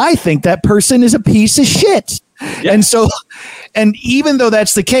purpose, I think that person is a piece of shit. Yeah. And even though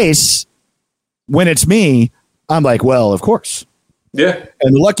that's the case, when it's me, I'm like, well, of course. Yeah.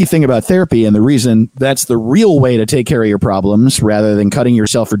 And the lucky thing about therapy, and the reason that's the real way to take care of your problems rather than cutting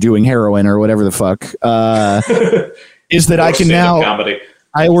yourself or doing heroin or whatever the fuck, is that I can now comedy.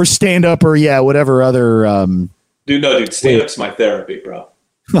 Or stand up or whatever other dude, stand up's my therapy, bro.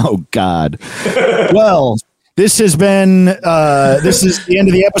 Oh God. Well, This has been this is the end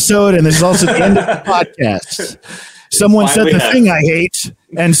of the episode, and this is also the end of the podcast. Someone said the thing I hate,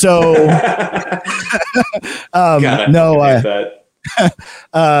 and so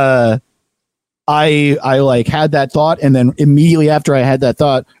I like had that thought, and then immediately after I had that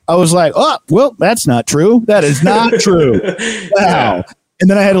thought, I was like, oh, well, that's not true. That is not true. Wow. And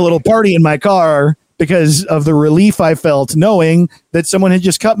then I had a little party in my car because of the relief I felt knowing that someone had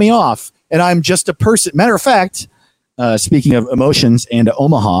just cut me off. And I'm just a person. Matter of fact, speaking of emotions and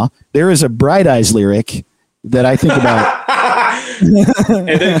Omaha, there is a Bright Eyes lyric that I think about. And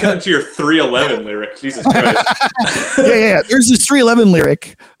then cut to your 311 lyric. Jesus Christ. Yeah. There's this 311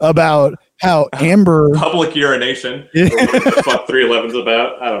 lyric about how Amber public urination. What the fuck 311's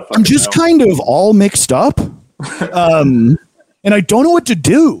about? I don't fucking I'm just know. kind of all mixed up. And I don't know what to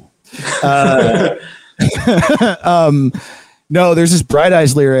do. No, there's this Bright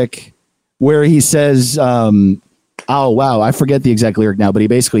Eyes lyric where he says, oh wow, I forget the exact lyric now, but he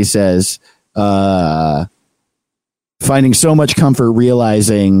basically says, finding so much comfort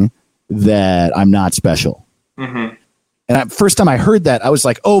realizing that I'm not special. Mm-hmm. And first time I heard that, I was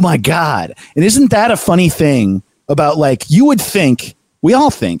like, oh my God. And isn't that a funny thing about, like, you would think, we all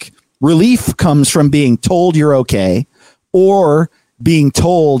think, relief comes from being told you're okay or being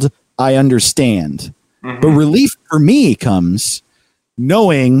told I understand. Mm-hmm. But relief for me comes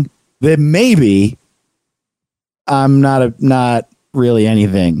knowing that maybe I'm not really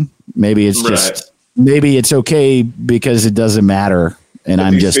anything. Maybe it's just, maybe it's okay because it doesn't matter. And but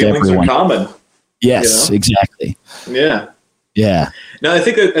I'm just everyone. Are common. Yes, you know? Exactly. Yeah. No, I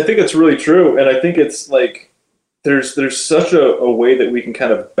think it's really true, and I think it's like there's such a way that we can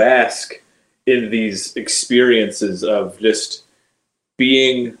kind of bask in these experiences of just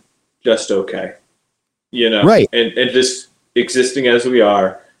being just okay, you know, right? And just existing as we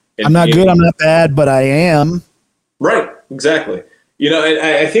are. And I'm not good, I'm not bad, but I am. Right. Exactly. You know, and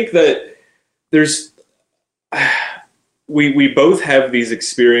I think that there's. We both have these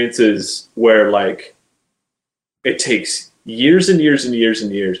experiences where, like, it takes years and years and years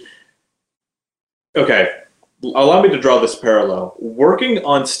and years. Okay, allow me to draw this parallel. Working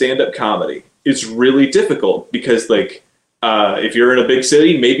on stand-up comedy is really difficult because, like, if you're in a big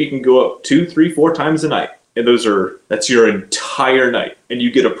city, maybe you can go up 2, 3, 4 times a night, and that's your entire night, and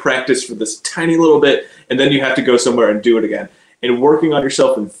you get to practice for this tiny little bit, and then you have to go somewhere and do it again. And working on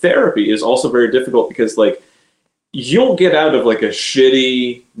yourself in therapy is also very difficult because, like, you'll get out of like a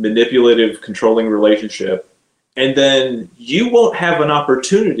shitty, manipulative, controlling relationship, and then you won't have an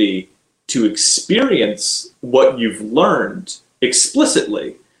opportunity to experience what you've learned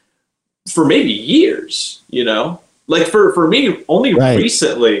explicitly for maybe years, you know? Like for me, only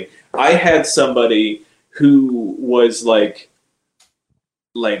recently, I had somebody who was like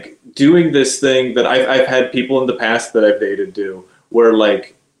doing this thing that I've had people in the past that I've dated do, where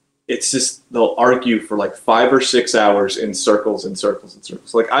like, it's just they'll argue for like 5 or 6 hours in circles and circles and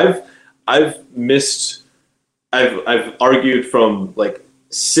circles. Like I've argued from like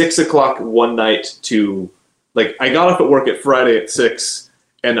 6 o'clock one night to like I got off at work at Friday at 6,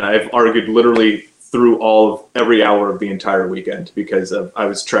 and I've argued literally through every hour of the entire weekend because I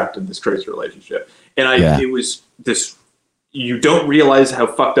was trapped in this crazy relationship. And it was this. You don't realize how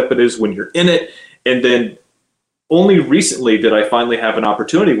fucked up it is when you're in it, and then. Only recently did I finally have an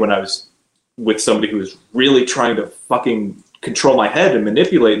opportunity when I was with somebody who was really trying to fucking control my head and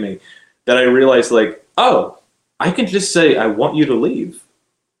manipulate me that I realized, like, oh, I can just say, I want you to leave.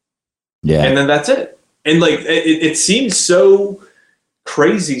 Yeah. And then that's it. And like, it seems so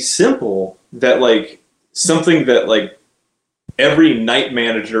crazy simple that like something that like every night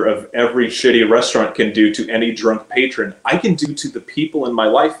manager of every shitty restaurant can do to any drunk patron, I can do to the people in my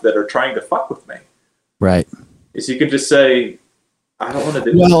life that are trying to fuck with me. Right. Is you could just say, I don't want to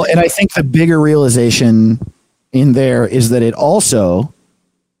do this. Well, and I think the bigger realization in there is that it also,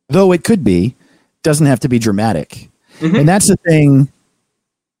 though it could be, doesn't have to be dramatic. Mm-hmm. And that's the thing.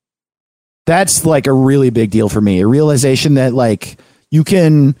 That's like a really big deal for me. A realization that like you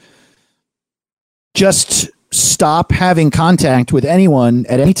can just stop having contact with anyone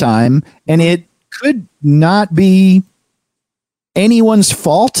at any time, and it could not be anyone's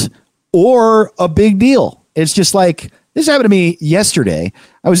fault or a big deal. It's just like, this happened to me yesterday.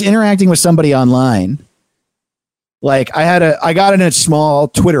 I was interacting with somebody online. Like I got in a small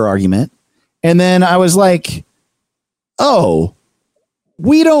Twitter argument, and then I was like, oh,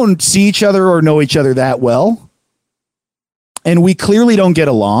 we don't see each other or know each other that well. And we clearly don't get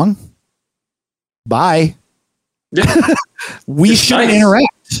along. Bye. We shouldn't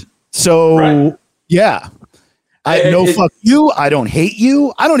interact. So yeah, fuck you. I don't hate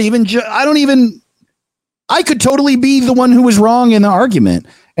you. I don't even I could totally be the one who was wrong in the argument,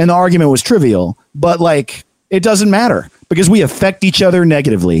 and the argument was trivial, but like, it doesn't matter because we affect each other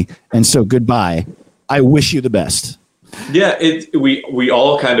negatively. And so goodbye. I wish you the best. Yeah. We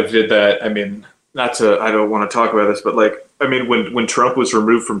all kind of did that. I mean, I don't want to talk about this, but like, I mean, when Trump was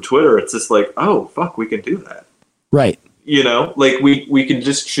removed from Twitter, it's just like, oh, fuck, we can do that. Right. You know, like we can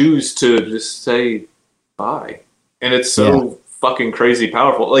just choose to just say bye. And it's so fucking crazy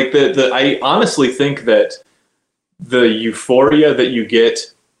powerful. Like I honestly think that the euphoria that you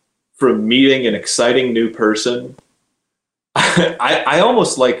get from meeting an exciting new person, I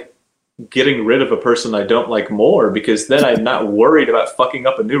almost like getting rid of a person I don't like more, because then I'm not worried about fucking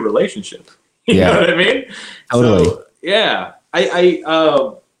up a new relationship. You know what I mean? Totally. So, yeah. I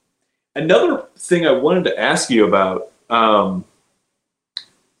another thing I wanted to ask you about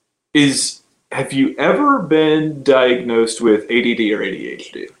is, have you ever been diagnosed with ADD or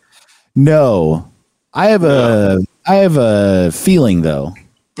ADHD? No. I have a feeling though.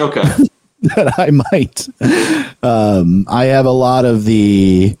 Okay. That I might. I have a lot of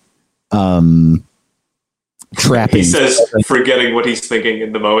the trappings. He says, forgetting what he's thinking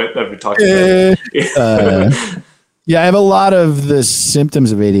in the moment that we're talking about. Yeah, I have a lot of the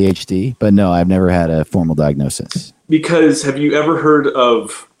symptoms of ADHD, but no, I've never had a formal diagnosis. Because have you ever heard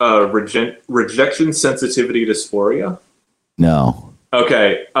of rejection sensitivity dysphoria? No.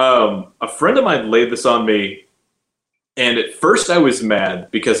 Okay. A friend of mine laid this on me, and at first I was mad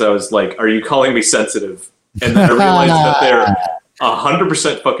because I was like, are you calling me sensitive? And then I realized that they're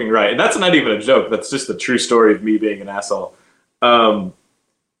 100% fucking right. And that's not even a joke. That's just the true story of me being an asshole.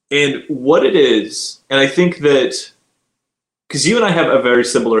 And what it is, and I think that, because you and I have a very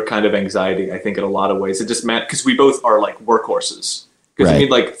similar kind of anxiety, I think, in a lot of ways. It just meant, because we both are like workhorses. Because I mean,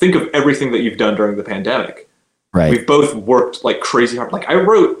 like, think of everything that you've done during the pandemic. Right. We've both worked like crazy hard. Like, I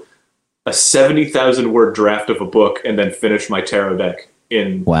wrote a 70,000 word draft of a book and then finished my tarot deck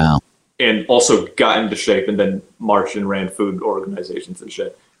in. Wow. And also got into shape and then marched and ran food organizations and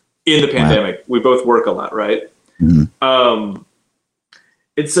shit in the pandemic. Wow. We both work a lot, right? Mm-hmm.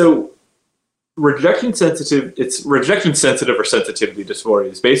 And so rejection sensitive or sensitivity dysphoria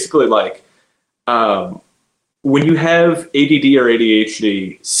is basically like when you have ADD or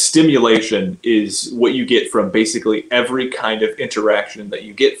ADHD, stimulation is what you get from basically every kind of interaction that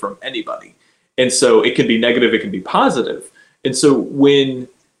you get from anybody. And so it can be negative, it can be positive. And so when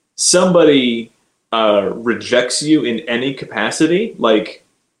somebody rejects you in any capacity, like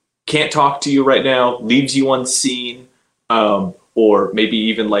can't talk to you right now, leaves you unseen, or maybe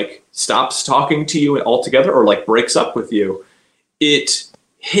even like stops talking to you altogether, or like breaks up with you, it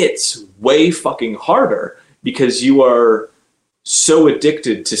hits way fucking harder because you are so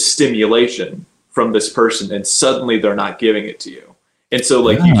addicted to stimulation from this person, and suddenly they're not giving it to you. And so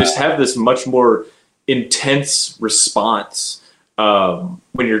like you just have this much more intense response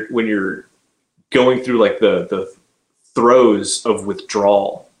when you're going through like the throes of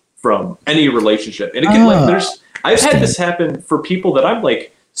withdrawal from any relationship. And again, like I've had this happen for people that I'm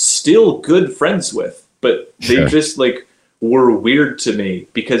like still good friends with, but they just like were weird to me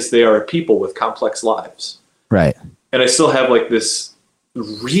because they are people with complex lives. Right. And I still have like this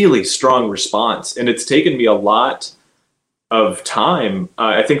really strong response, and it's taken me a lot of time.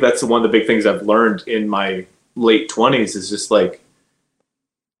 I think that's one of the big things I've learned in my late 20s is just like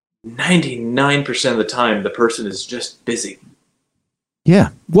 99% of the time the person is just busy. Yeah.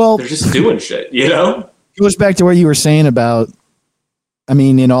 Well, they're just doing shit, you know? It goes back to what you were saying about, I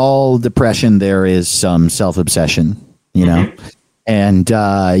mean, in all depression, there is some self-obsession, you know? Mm-hmm. And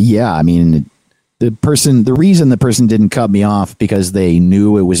yeah, I mean, the reason the person didn't cut me off because they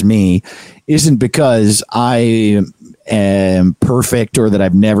knew it was me isn't because I am perfect or that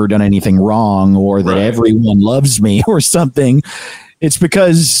I've never done anything wrong or that everyone loves me or something. It's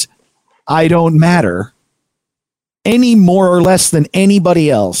because I don't matter any more or less than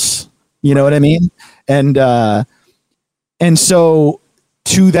anybody else. You know what I mean? And so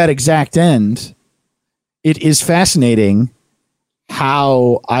to that exact end, it is fascinating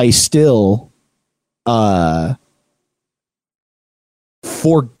how I still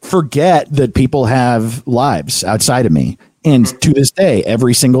forget that people have lives outside of me. And to this day,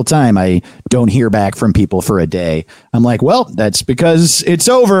 every single time I don't hear back from people for a day, I'm like, well, that's because it's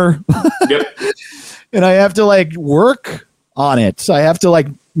over. Yep. And I have to like work on it. So I have to like,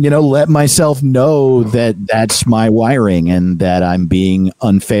 you know, let myself know that that's my wiring and that I'm being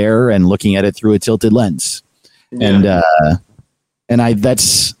unfair and looking at it through a tilted lens. Yeah.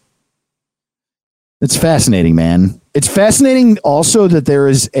 That's fascinating, man. It's fascinating also that there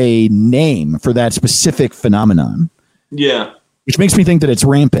is a name for that specific phenomenon. Yeah. which makes me think that it's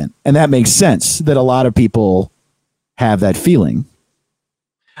rampant. And that makes sense that a lot of people have that feeling.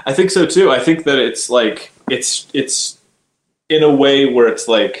 I think so too. I think that it's like, it's in a way where it's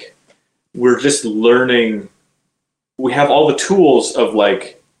like, we're just learning. We have all the tools of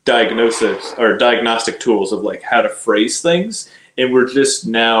like diagnosis or diagnostic tools of like how to phrase things. And we're just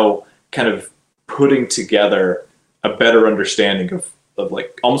now kind of putting together a better understanding of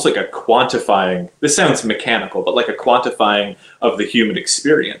like almost like a quantifying. This sounds mechanical, but like a quantifying of the human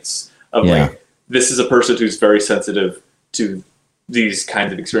experience of like, this is a person who's very sensitive to these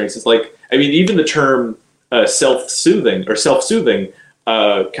kinds of experiences. Like, I mean, even the term self-soothing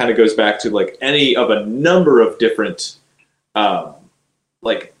kind of goes back to like any of a number of different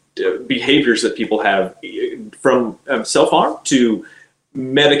behaviors that people have, from self-harm to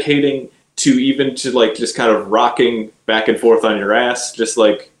medicating to even to like just kind of rocking back and forth on your ass, just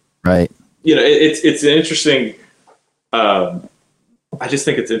like, right. You know, it's an interesting. I just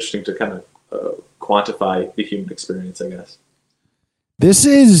think it's interesting to kind of quantify the human experience, I guess. This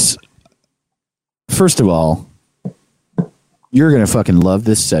is, first of all, you're going to fucking love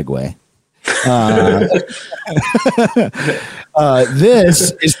this segue.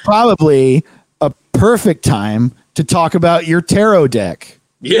 This is probably a perfect time to talk about your tarot deck.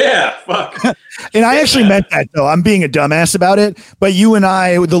 Yeah, fuck. And I actually meant that, though. I'm being a dumbass about it. But you and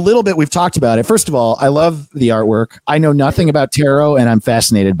I, the little bit we've talked about it, first of all, I love the artwork. I know nothing about tarot, and I'm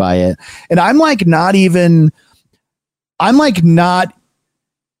fascinated by it. And I'm not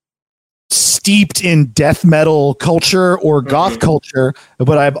steeped in death metal culture or goth culture,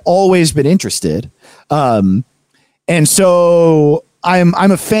 but I've always been interested. And so I'm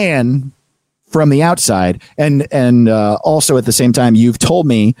a fan from the outside, and also at the same time, you've told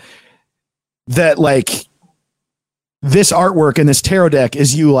me that like this artwork and this tarot deck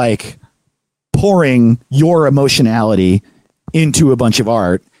is you like pouring your emotionality into a bunch of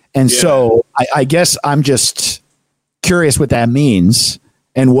art. And so I guess I'm just curious what that means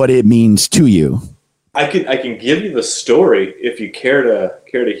and what it means to you. I can give you the story if you care to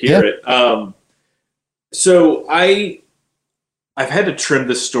hear it. So I've had to trim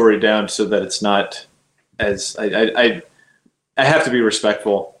this story down so that it's not as I have to be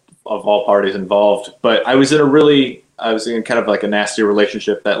respectful of all parties involved. But I was in kind of like a nasty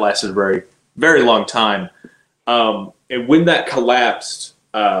relationship that lasted a very, very long time. And when that collapsed,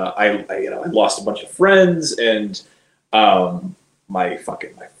 I lost a bunch of friends, and my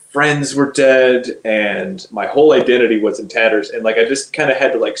friends were dead, and my whole identity was in tatters. And like I just kind of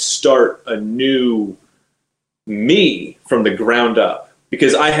had to like start a new me from the ground up,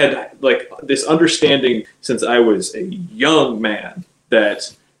 because I had like this understanding since I was a young man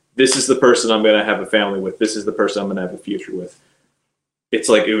that this is the person I'm going to have a family with. This is the person I'm going to have a future with. It's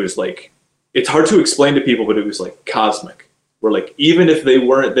hard to explain to people, but it was like cosmic. Where like, even if they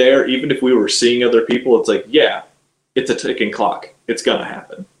weren't there, even if we were seeing other people, it's like, yeah, it's a ticking clock. It's going to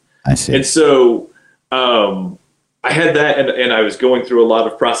happen. I see. And so, I had that, and I was going through a lot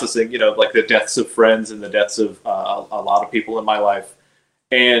of processing, like the deaths of friends and the deaths of a lot of people in my life.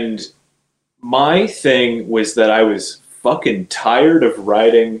 And my thing was that I was fucking tired of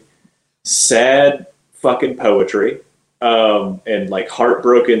writing sad fucking poetry and like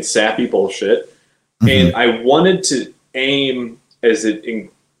heartbroken, sappy bullshit. Mm-hmm. And I wanted to aim as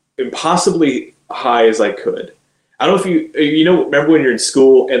impossibly high as I could. I don't know if you remember when you're in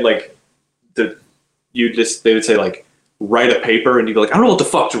school and like they would say like, write a paper, and you'd be like, I don't know what the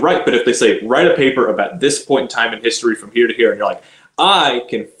fuck to write. But if they say, write a paper about this point in time in history from here to here, and you're like, I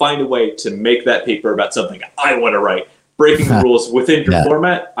can find a way to make that paper about something I want to write, breaking the rules within your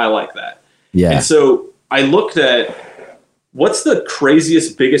format. I like that. Yeah. And so I looked at what's the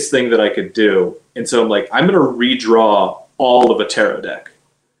craziest, biggest thing that I could do. And so I'm like, I'm going to redraw all of a tarot deck.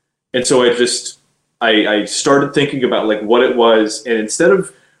 And so I started thinking about like what it was. And instead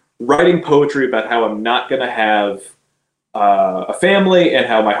of writing poetry about how I'm not going to have a family and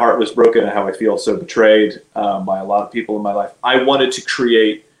how my heart was broken and how I feel so betrayed by a lot of people in my life, I wanted to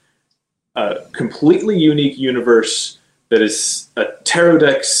create a completely unique universe that is a tarot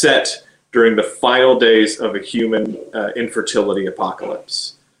deck set during the final days of a human infertility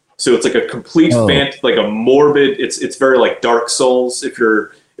apocalypse. So it's like a complete like a morbid, it's very like Dark Souls. If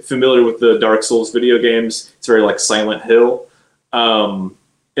you're familiar with the Dark Souls video games, it's very like Silent Hill.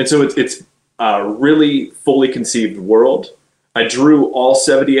 And so it's a really fully conceived world. I drew all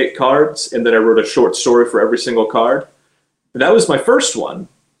 78 cards, and then I wrote a short story for every single card. And that was my first one.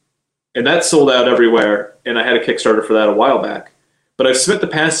 And that sold out everywhere, and I had a Kickstarter for that a while back. But I've spent the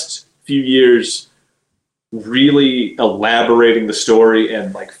past few years really elaborating the story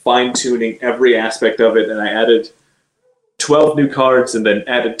and like fine-tuning every aspect of it, and I added 12 new cards and then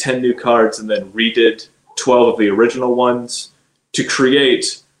added 10 new cards and then redid 12 of the original ones to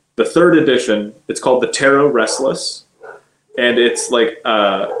create the third edition. It's called the Tarot Restless, and it's like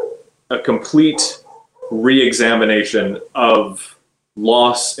a complete re-examination of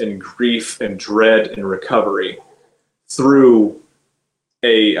loss and grief and dread and recovery through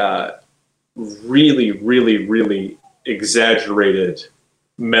a really, really, really exaggerated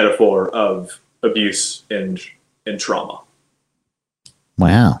metaphor of abuse and trauma.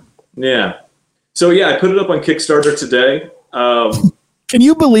 Wow. Yeah. So yeah, I put it up on Kickstarter today. Can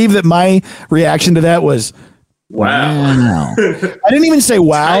you believe that my reaction to that was, wow. I didn't even say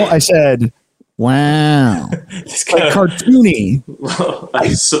wow. I said, wow. It's like cartoony.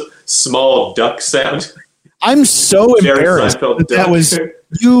 Small duck sound. I'm so embarrassed that was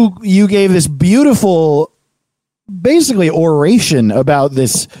you gave this beautiful, basically oration about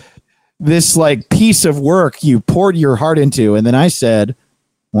this like piece of work you poured your heart into, and then I said,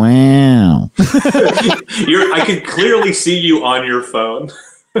 wow. I can clearly see you on your phone.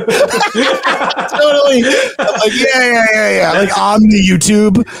 Totally. I'm like, yeah. Like on the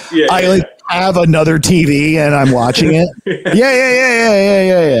YouTube, I have another TV and I'm watching it.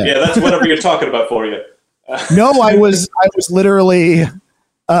 Yeah. Yeah, that's whatever you're talking about for you. No, I was literally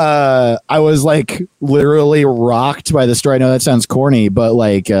I was like literally rocked by the story. I know that sounds corny, but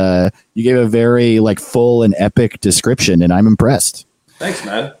like you gave a very like full and epic description, and I'm impressed. Thanks,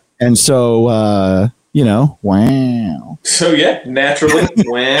 man. And so wow. So yeah, naturally,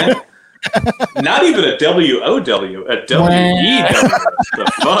 wow. Not even a WOW, a WEW.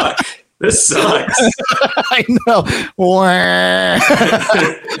 The fuck? This sucks. I know.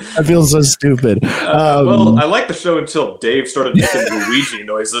 I feel so stupid. Well, I like the show until Dave started making Luigi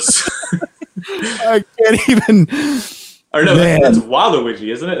noises. I can't even. Or no, that's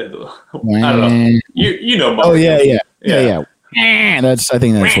Waluigi, isn't it? I don't know. You know Mario. Oh yeah. I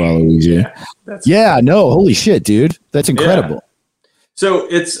think that's Waluigi. Yeah, no, holy shit, dude. That's incredible. Yeah. So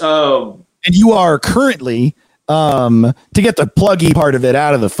it's and you are currently to get the pluggy part of it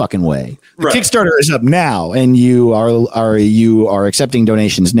out of the fucking way. The Kickstarter is up now, and you are accepting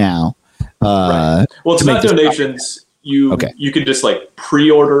donations now. Right. Well, it's not donations. You can just like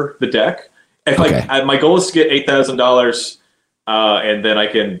pre-order the deck. If my goal is to get $8,000, and then I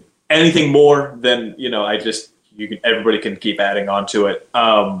can anything more, then everybody can keep adding on to it.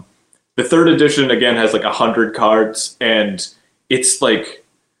 The third edition again has like 100 cards, and it's like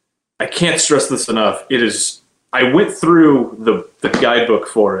I can't stress this enough. It is. I went through the guidebook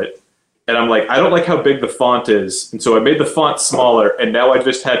for it, and I'm like, I don't like how big the font is, and so I made the font smaller, and now I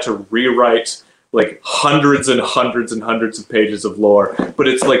just had to rewrite like hundreds and hundreds and hundreds of pages of lore. But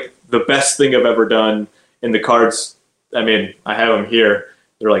it's like the best thing I've ever done. And the cards, I mean, I have them here.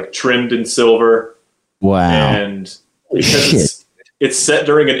 They're like trimmed in silver. Wow. And because it's set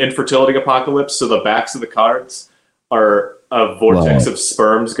during an infertility apocalypse, so the backs of the cards are a vortex of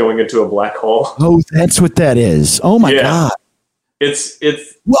sperms going into a black hole. Oh, that's what that is. Oh my God. It's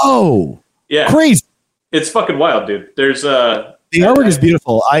whoa. Yeah. Crazy. It's fucking wild, dude. There's the artwork is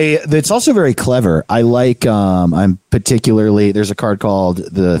beautiful. It's also very clever. I like I'm particularly there's a card called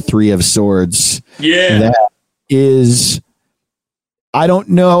the Three of Swords. Yeah. That is, I don't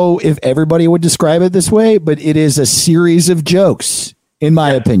know if everybody would describe it this way, but it is a series of jokes, in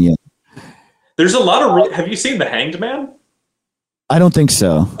my opinion. There's a lot of have you seen The Hanged Man? I don't think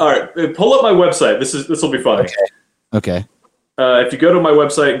so. All right, pull up my website. This will be funny. Okay. If you go to my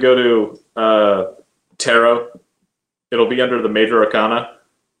website and go to tarot, it'll be under the Major Arcana.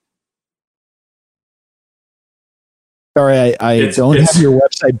 Sorry, I don't have your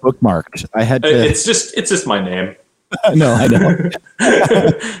website bookmarked. I had to. It's just my name. No, I know.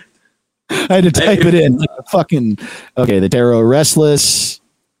 I had to type it in. The Tarot Restless.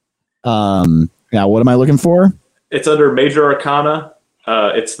 Now, what am I looking for? It's under Major Arcana.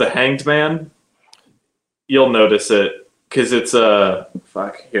 It's the Hanged Man. You'll notice it because it's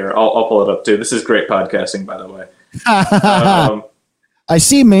here. I'll pull it up too. This is great podcasting, by the way. I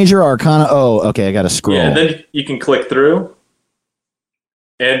see Major Arcana. Oh, okay. I got to scroll. Yeah, and then you can click through.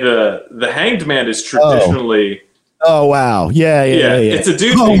 And the Hanged Man is traditionally. Oh wow! Yeah. It's a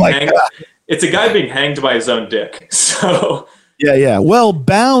dude being hanged. It's a guy being hanged by his own dick. So. Yeah. Well,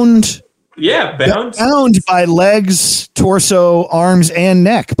 bound. Yeah, bound by legs, torso, arms, and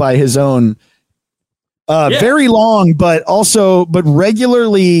neck by his own. Very long, but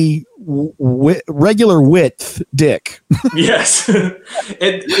regularly regular width dick. Yes,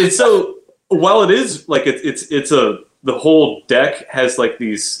 and so while it is like the whole deck has like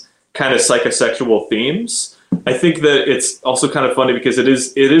these kind of psychosexual themes. I think that it's also kind of funny because it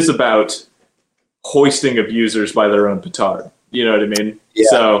is about hoisting abusers by their own petard. You know what I mean? Yeah.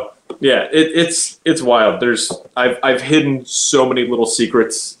 So yeah, it's wild. I've hidden so many little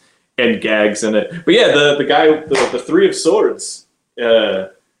secrets and gags in it. But yeah, the guy, the three of swords.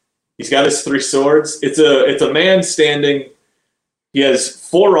 He's got his three swords. It's a man standing. He has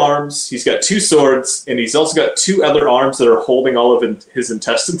 4 arms. He's got 2 swords, and he's also got 2 other arms that are holding all of his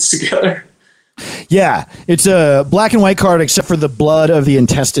intestines together. Yeah, it's a black and white card, except for the blood of the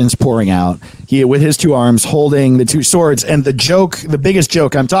intestines pouring out. He, with his 2 arms, holding the 2 swords. And the biggest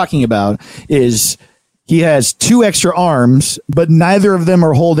joke I'm talking about is he has 2 extra arms, but neither of them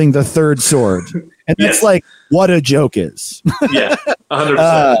are holding the 3rd sword. And that's like what a joke is. Yeah,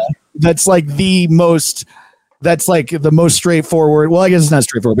 100%. That's like the most straightforward. Well, I guess it's not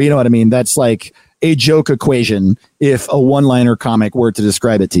straightforward, but you know what I mean. That's like a joke equation if a one-liner comic were to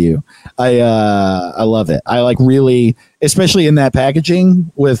describe it to you. I love it. I like really, especially in that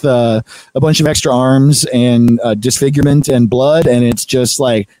packaging with a bunch of extra arms and disfigurement and blood, and it's just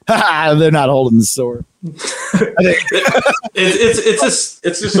like, they're not holding the sword.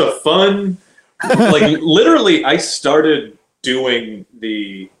 It's just a fun, like literally. I started doing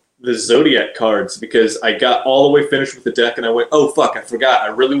the Zodiac cards because I got all the way finished with the deck and I went, oh fuck, I forgot. I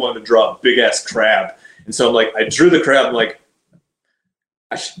really wanted to draw a big ass crab. And so I'm like, I drew the crab. I'm like,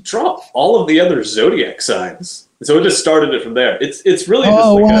 I should draw all of the other Zodiac signs. And so it just started it from there. It's really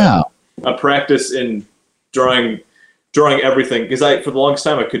just a practice in drawing everything. Because for the longest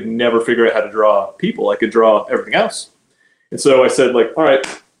time, I could never figure out how to draw people. I could draw everything else. And so I said like, all right,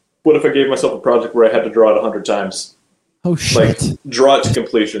 what if I gave myself a project where I had to draw it 100 times? Oh shit! Like draw it to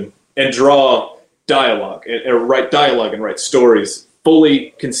completion and draw dialogue and write dialogue and write stories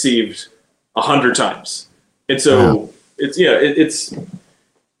fully conceived 100 times. And so it's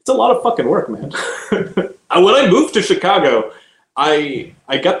a lot of fucking work, man. When I moved to Chicago, I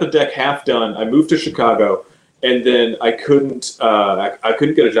got the deck half done. I moved to Chicago, and then I couldn't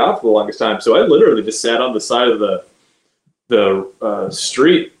get a job for the longest time. So I literally just sat on the side of the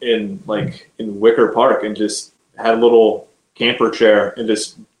street in Wicker Park and just had a little camper chair and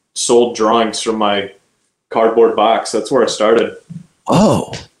just sold drawings from my cardboard box. That's where I started.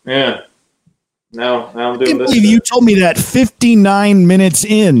 Oh. Yeah. Now I'm doing I can't this. believe you told me that 59 minutes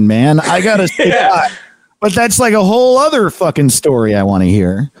in, man. I gotta say that. But that's like a whole other fucking story I want to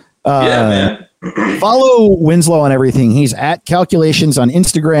hear. Man. Follow Winslow on everything. He's at Calculations on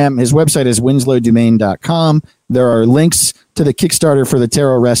Instagram. His website is winslowdomain.com. There are links to the Kickstarter for the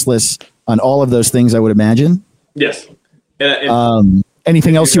Tarot Restless on all of those things, I would imagine. Yes. And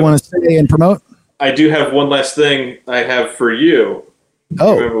anything else you want to say and promote? I do have one last thing I have for you.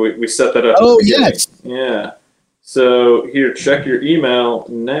 Oh, remember we set that up. Oh, yes. Yeah. So here, check your email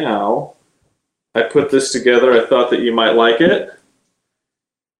now. I put this together. I thought that you might like it.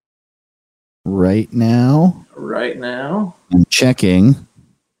 Right now. I'm checking.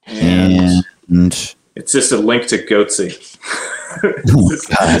 And it's just a link to Goatsy. Oh,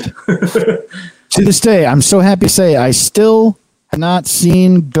 God. To this day, I'm so happy to say I still have not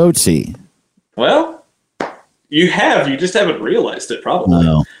seen Goatsy. Well, you have. You just haven't realized it, probably.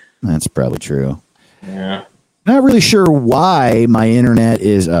 No, that's probably true. Yeah. Not really sure why my internet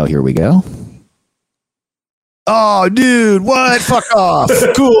is... Oh, here we go. Oh, dude, what? Fuck off.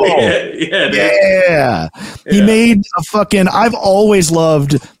 Cool. Yeah. He made a fucking... I've always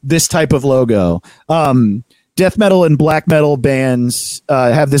loved this type of logo. Death metal and black metal bands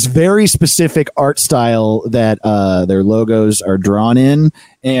have this very specific art style that their logos are drawn in,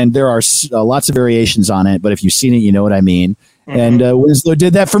 and there are lots of variations on it, but if you've seen it, you know what I mean. Mm-hmm. And Winslow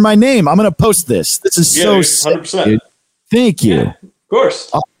did that for my name. I'm going to post this. This is so sick, dude. Thank you. Yeah, of course.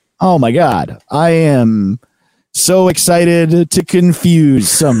 Oh, my God. I am so excited to confuse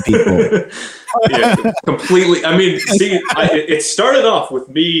some people. Yeah, completely. I mean, see, it started off with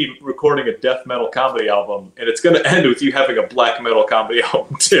me recording a death metal comedy album, and it's going to end with you having a black metal comedy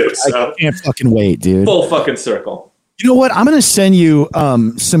album too. So I can't fucking wait, dude. Full fucking circle. You know what? I'm going to send you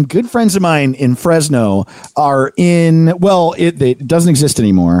some good friends of mine in Fresno are in. Well, it doesn't exist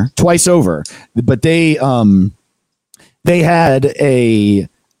anymore. Twice over, but they had a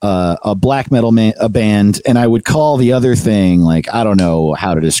black metal a band, and I would call the other thing like I don't know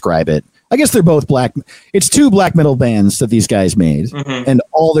how to describe it. I guess they're both black. It's 2 black metal bands that these guys made, and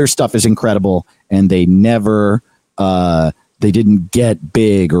all their stuff is incredible. And they never, they didn't get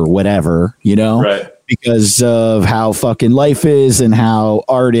big or whatever, you know, right? Because of how fucking life is and how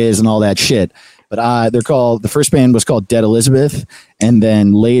art is and all that shit. But they're called. The first band was called Dead Elizabeth, and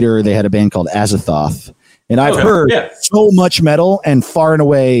then later they had a band called Azathoth. And I've heard so much metal, and far and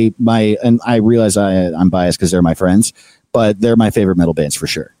away and I realize I'm biased because they're my friends, but they're my favorite metal bands for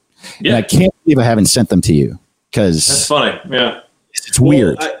sure. And I can't believe I haven't sent them to you because that's funny. Yeah, it's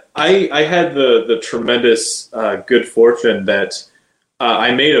weird. I had the tremendous good fortune that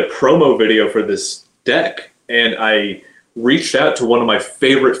I made a promo video for this deck, and I reached out to one of my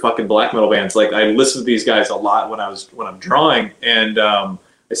favorite fucking black metal bands. Like, I listened to these guys a lot when I'm drawing, and I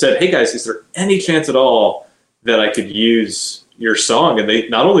said, "Hey guys, is there any chance at all that I could use your song?" And they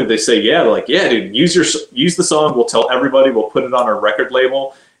not only they say yeah, they're like, "Yeah, dude, use the song. We'll tell everybody. We'll put it on our record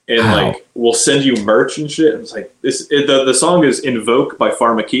label, and like we'll send you merch and shit." And it's like the song is "Invoke" by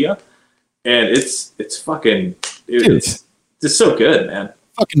Pharmakia, and it's fucking it's so good, man.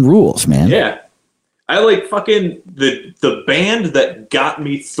 Fucking rules, man. Yeah. I like fucking the band that got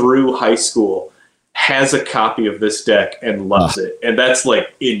me through high school has a copy of this deck and loves it. And that's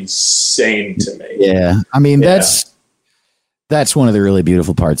like insane to me. Yeah. I mean, that's one of the really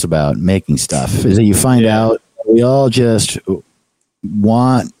beautiful parts about making stuff is that you find out we all just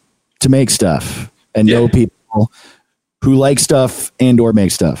want to make stuff and know people who like stuff and or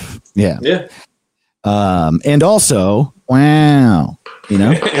make stuff. Yeah. Yeah. And also, wow, you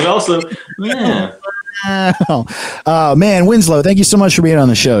know, and also, yeah. Oh man, Winslow, thank you so much for being on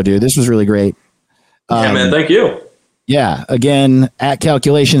the show, dude. This was really great. Yeah, man, thank you. Yeah, again, at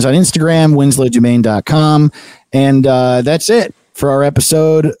Calculations on Instagram, winslowdomain.com. And that's it for our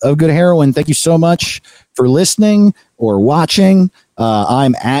episode of Good Heroin. Thank you so much for listening or watching.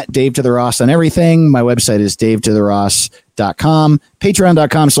 I'm at Dave to the Ross on everything. My website is davetotheross.com,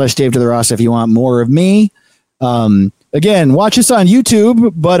 patreon.com/Dave to the Ross if you want more of me. Again, watch us on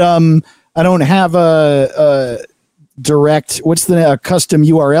YouTube, but I don't have a direct, a custom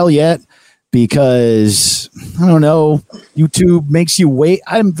URL yet because I don't know. YouTube makes you wait.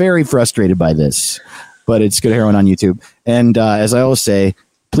 I'm very frustrated by this, but it's Good Heroin on YouTube. And as I always say,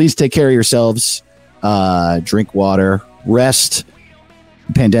 please take care of yourselves. Drink water, rest.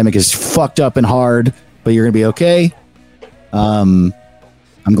 The pandemic is fucked up and hard, but you're going to be okay. I'm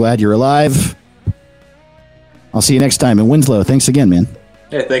glad you're alive. I'll see you next time. And Winslow, thanks again, man.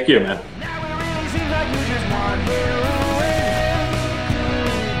 Hey, thank you, man. Now